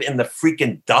live in the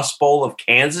freaking Dust Bowl of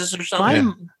Kansas or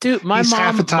something? He's mom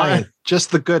half Italian,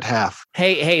 just the good half.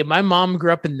 Hey, my mom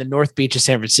grew up in the North Beach of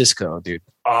San Francisco, dude.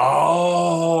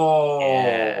 Oh,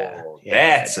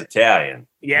 that's Italian.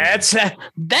 Yeah,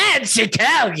 that's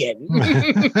Italian.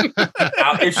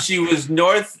 Now, if she was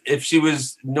north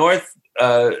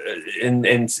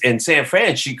in San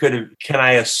Fran, she could have. Can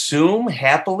I assume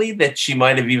happily that she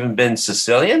might have even been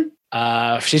Sicilian?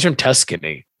 She's from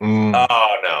Tuscany.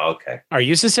 Oh no, okay. Are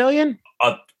you Sicilian?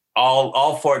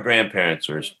 All four grandparents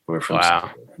were from. Wow,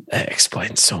 that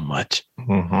explains so much.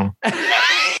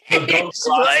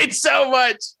 Explains so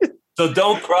much. So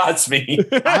don't cross me.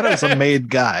 Otto's a made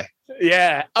guy.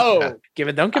 Yeah. Oh, don't give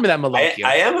me that malarkey.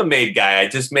 I am a made guy. I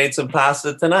just made some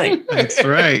pasta tonight. That's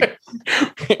right.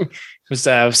 It was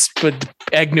with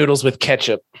egg noodles with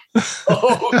ketchup.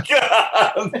 Oh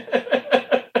God.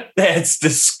 That's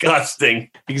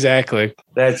disgusting. Exactly.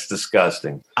 That's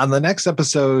disgusting. On the next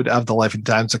episode of The Life and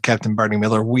Times of Captain Barney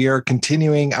Miller, we are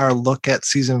continuing our look at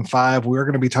season 5. We're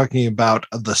going to be talking about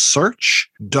The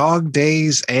Search, Dog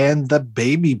Days, and The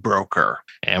Baby Broker.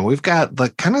 And we've got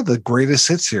the greatest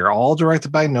hits here, all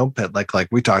directed by No Pit, like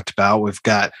we talked about. We've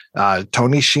got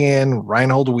Tony Sheehan,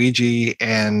 Reinhold Weege,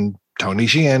 and Tony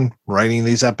Sheehan writing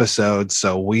these episodes.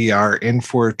 So we are in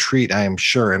for a treat, I am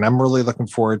sure. And I'm really looking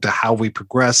forward to how we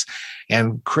progress.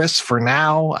 And Chris, for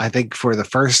now, I think for the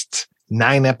first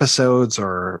 9 episodes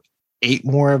or 8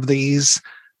 more of these,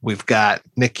 we've got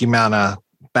Nick Yamana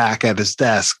back at his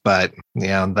desk. But,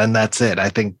 then that's it. I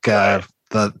think the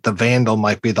Vandal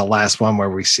might be the last one where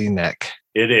we see Nick.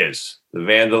 It is. The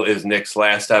Vandal is Nick's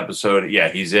last episode. Yeah,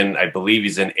 I believe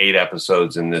he's in 8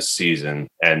 episodes in this season,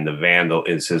 and the Vandal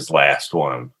is his last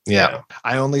one. Yeah.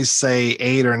 I only say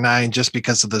 8 or 9 just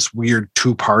because of this weird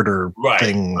 2-parter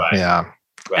thing. Right. Yeah.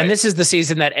 Right. And this is the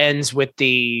season that ends with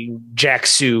the Jack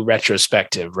Sue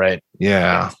retrospective, right?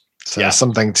 Yeah. So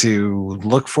something to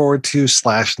look forward to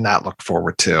 / not look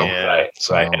forward to. Yeah, right.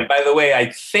 So. Right. And by the way,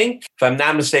 I think, if I'm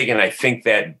not mistaken,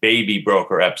 that Baby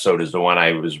Broker episode is the one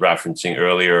I was referencing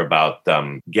earlier about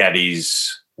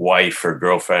Getty's wife or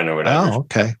girlfriend or whatever. Oh,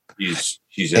 okay.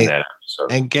 She's in that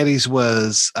episode. And Getty's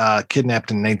was kidnapped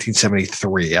in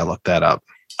 1973. I looked that up.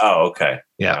 Oh, okay.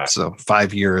 Yeah. Right. So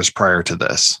 5 years prior to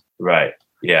this. Right.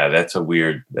 Yeah, that's a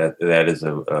weird. That is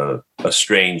a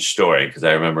strange story because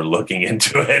I remember looking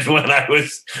into it when I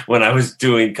was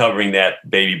covering that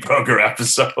Baby Broker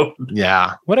episode.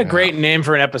 Yeah, what a great name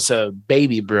for an episode,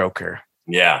 Baby Broker.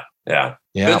 Yeah.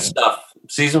 Good stuff.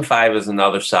 Season 5 is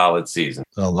another solid season.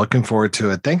 Well, looking forward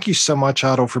to it. Thank you so much,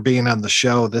 Otto, for being on the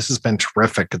show. This has been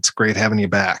terrific. It's great having you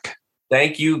back.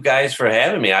 Thank you guys for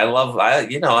having me. I love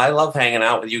hanging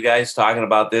out with you guys, talking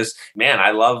about this. Man,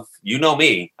 I love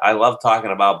me. I love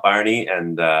talking about Barney,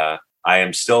 and I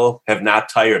have not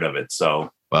tired of it.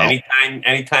 So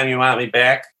anytime you want me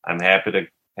back, I'm happy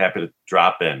to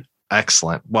drop in.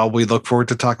 Excellent. Well, we look forward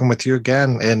to talking with you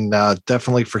again, and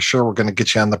definitely for sure we're going to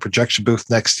get you on the projection booth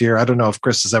next year. I don't know if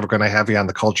Chris is ever going to have you on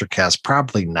the Culture Cast.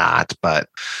 Probably not, but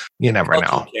you never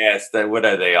know. Cast, what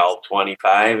are they, all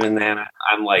 25? And then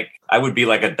I would be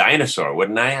like a dinosaur,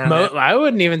 wouldn't I? I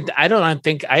wouldn't even. I don't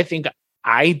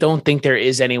think there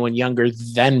is anyone younger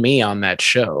than me on that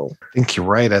show. I think you're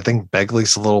right. I think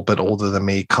Begley's a little bit older than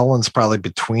me. Cullen's probably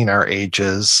between our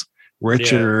ages.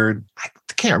 Richard, I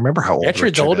can't remember how old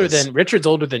Richard's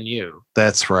older than you.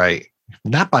 That's right.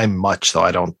 Not by much, though,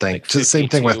 I don't think. It's the same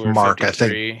thing with Mark. 53.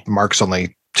 I think Mark's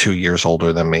only 2 years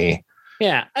older than me.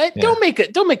 Yeah. Don't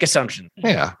make assumptions.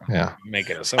 Yeah.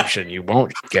 Make an assumption you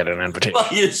won't get an invitation.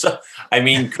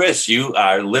 Well, Chris, you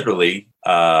are literally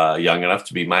young enough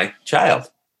to be my child.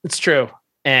 It's true.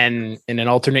 And in an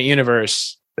alternate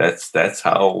universe, that's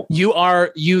how you are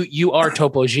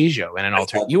Topo Gigio in an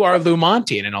alternate. You are Lou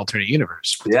Monte in an alternate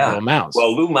universe. Yeah, little mouse.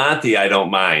 Well, Lou Monte, I don't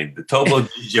mind. The Topo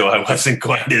Gigio, I wasn't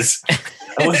quite as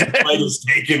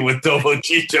taken with Topo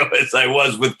Gigio as I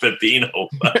was with Peppino.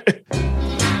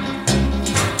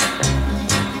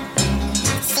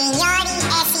 Signori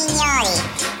e signori,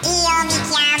 io mi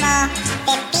chiamo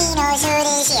Peppino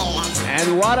Giuricilla.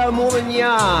 And what a woman you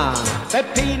are,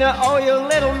 Peppina, oh you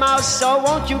little mouse, so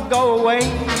won't you go away?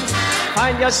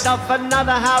 Find yourself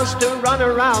another house to run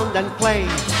around and play.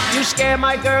 You scare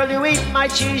my girl, you eat my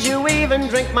cheese, you even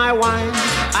drink my wine.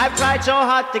 I've tried so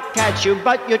hard to catch you,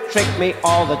 but you trick me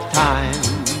all the time.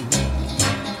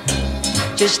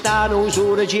 Ci stanno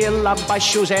Giuricilla,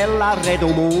 Basciusella,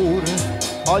 Redomur.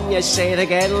 Ogni sera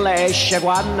che lei esce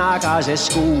quando la casa è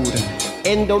scura.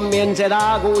 in domenze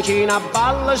da cucina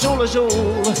balla solo su,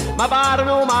 ma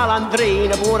parano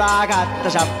malandrine pure la gatta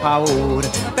sa paura.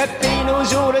 Peppino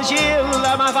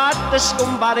Suricilla m'ha fatta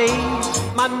scomparire,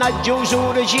 mannaggia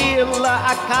Suricilla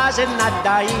a casa e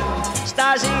nadai.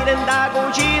 Stasera in da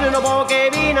cucina un po' che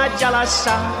vino già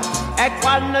lascia, e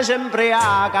quando si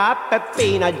imbriaca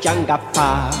Peppina già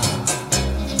incappa.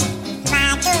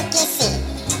 Ma tu che sei?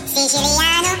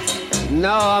 Siciliano?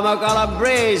 No, I'm a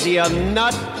Calabrese, you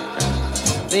nut.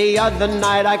 The other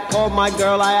night I called my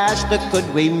girl, I asked her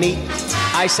could we meet.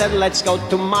 I said let's go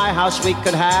to my house, we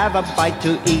could have a bite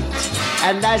to eat.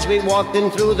 And as we walked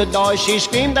in through the door, she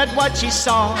screamed at what she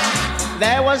saw.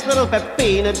 There was little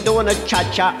Peppina doing a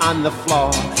cha-cha on the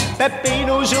floor.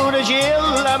 Peppino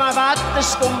Suricilla m'ha fatta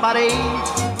scomparire,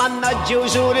 mannaggia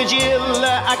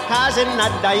Suricilla a casa e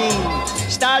nadai.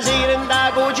 Stasera in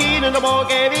da cucina un po'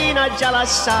 che vino già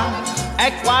lascia,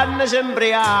 e quando si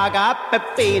imbriaca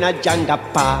Peppina già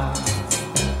incappa.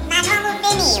 Ma come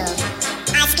venivo?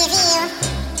 A schifio?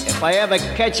 If I ever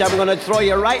catch you, I'm gonna throw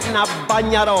you right in a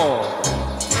bagnaro.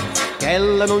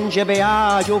 Quella non ci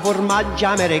piace formaggio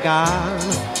americano,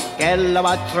 quella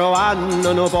va trovando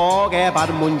un po' che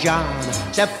parmigiana.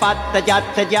 Se è fatta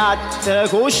tiatta,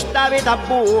 questa vita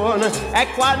buona,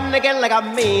 e quando quella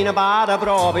cammina pare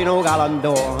proprio in un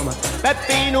galantuomo.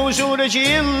 Peppino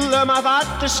Suricilla m'ha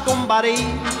fatto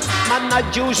scomparire,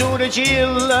 mannaggia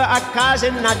Suricilla a casa e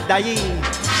nadai.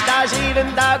 Stasera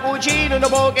in da cucina un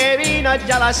po' che vino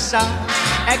già lascia,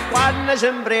 e quando si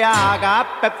imbriaca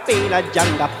Peppina già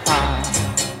incappa.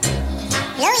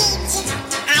 Luigi,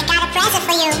 I got a present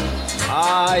for you.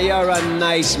 Ah, you're a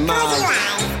nice Close your man.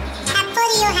 eyes and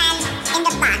put your hand in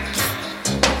the box.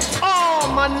 Oh,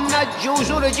 mannaggia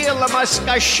Suricilla m'ha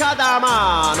scasciata la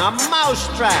mano, a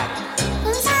mousetrap.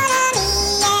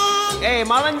 Sono mia. Ehi,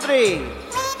 malandri,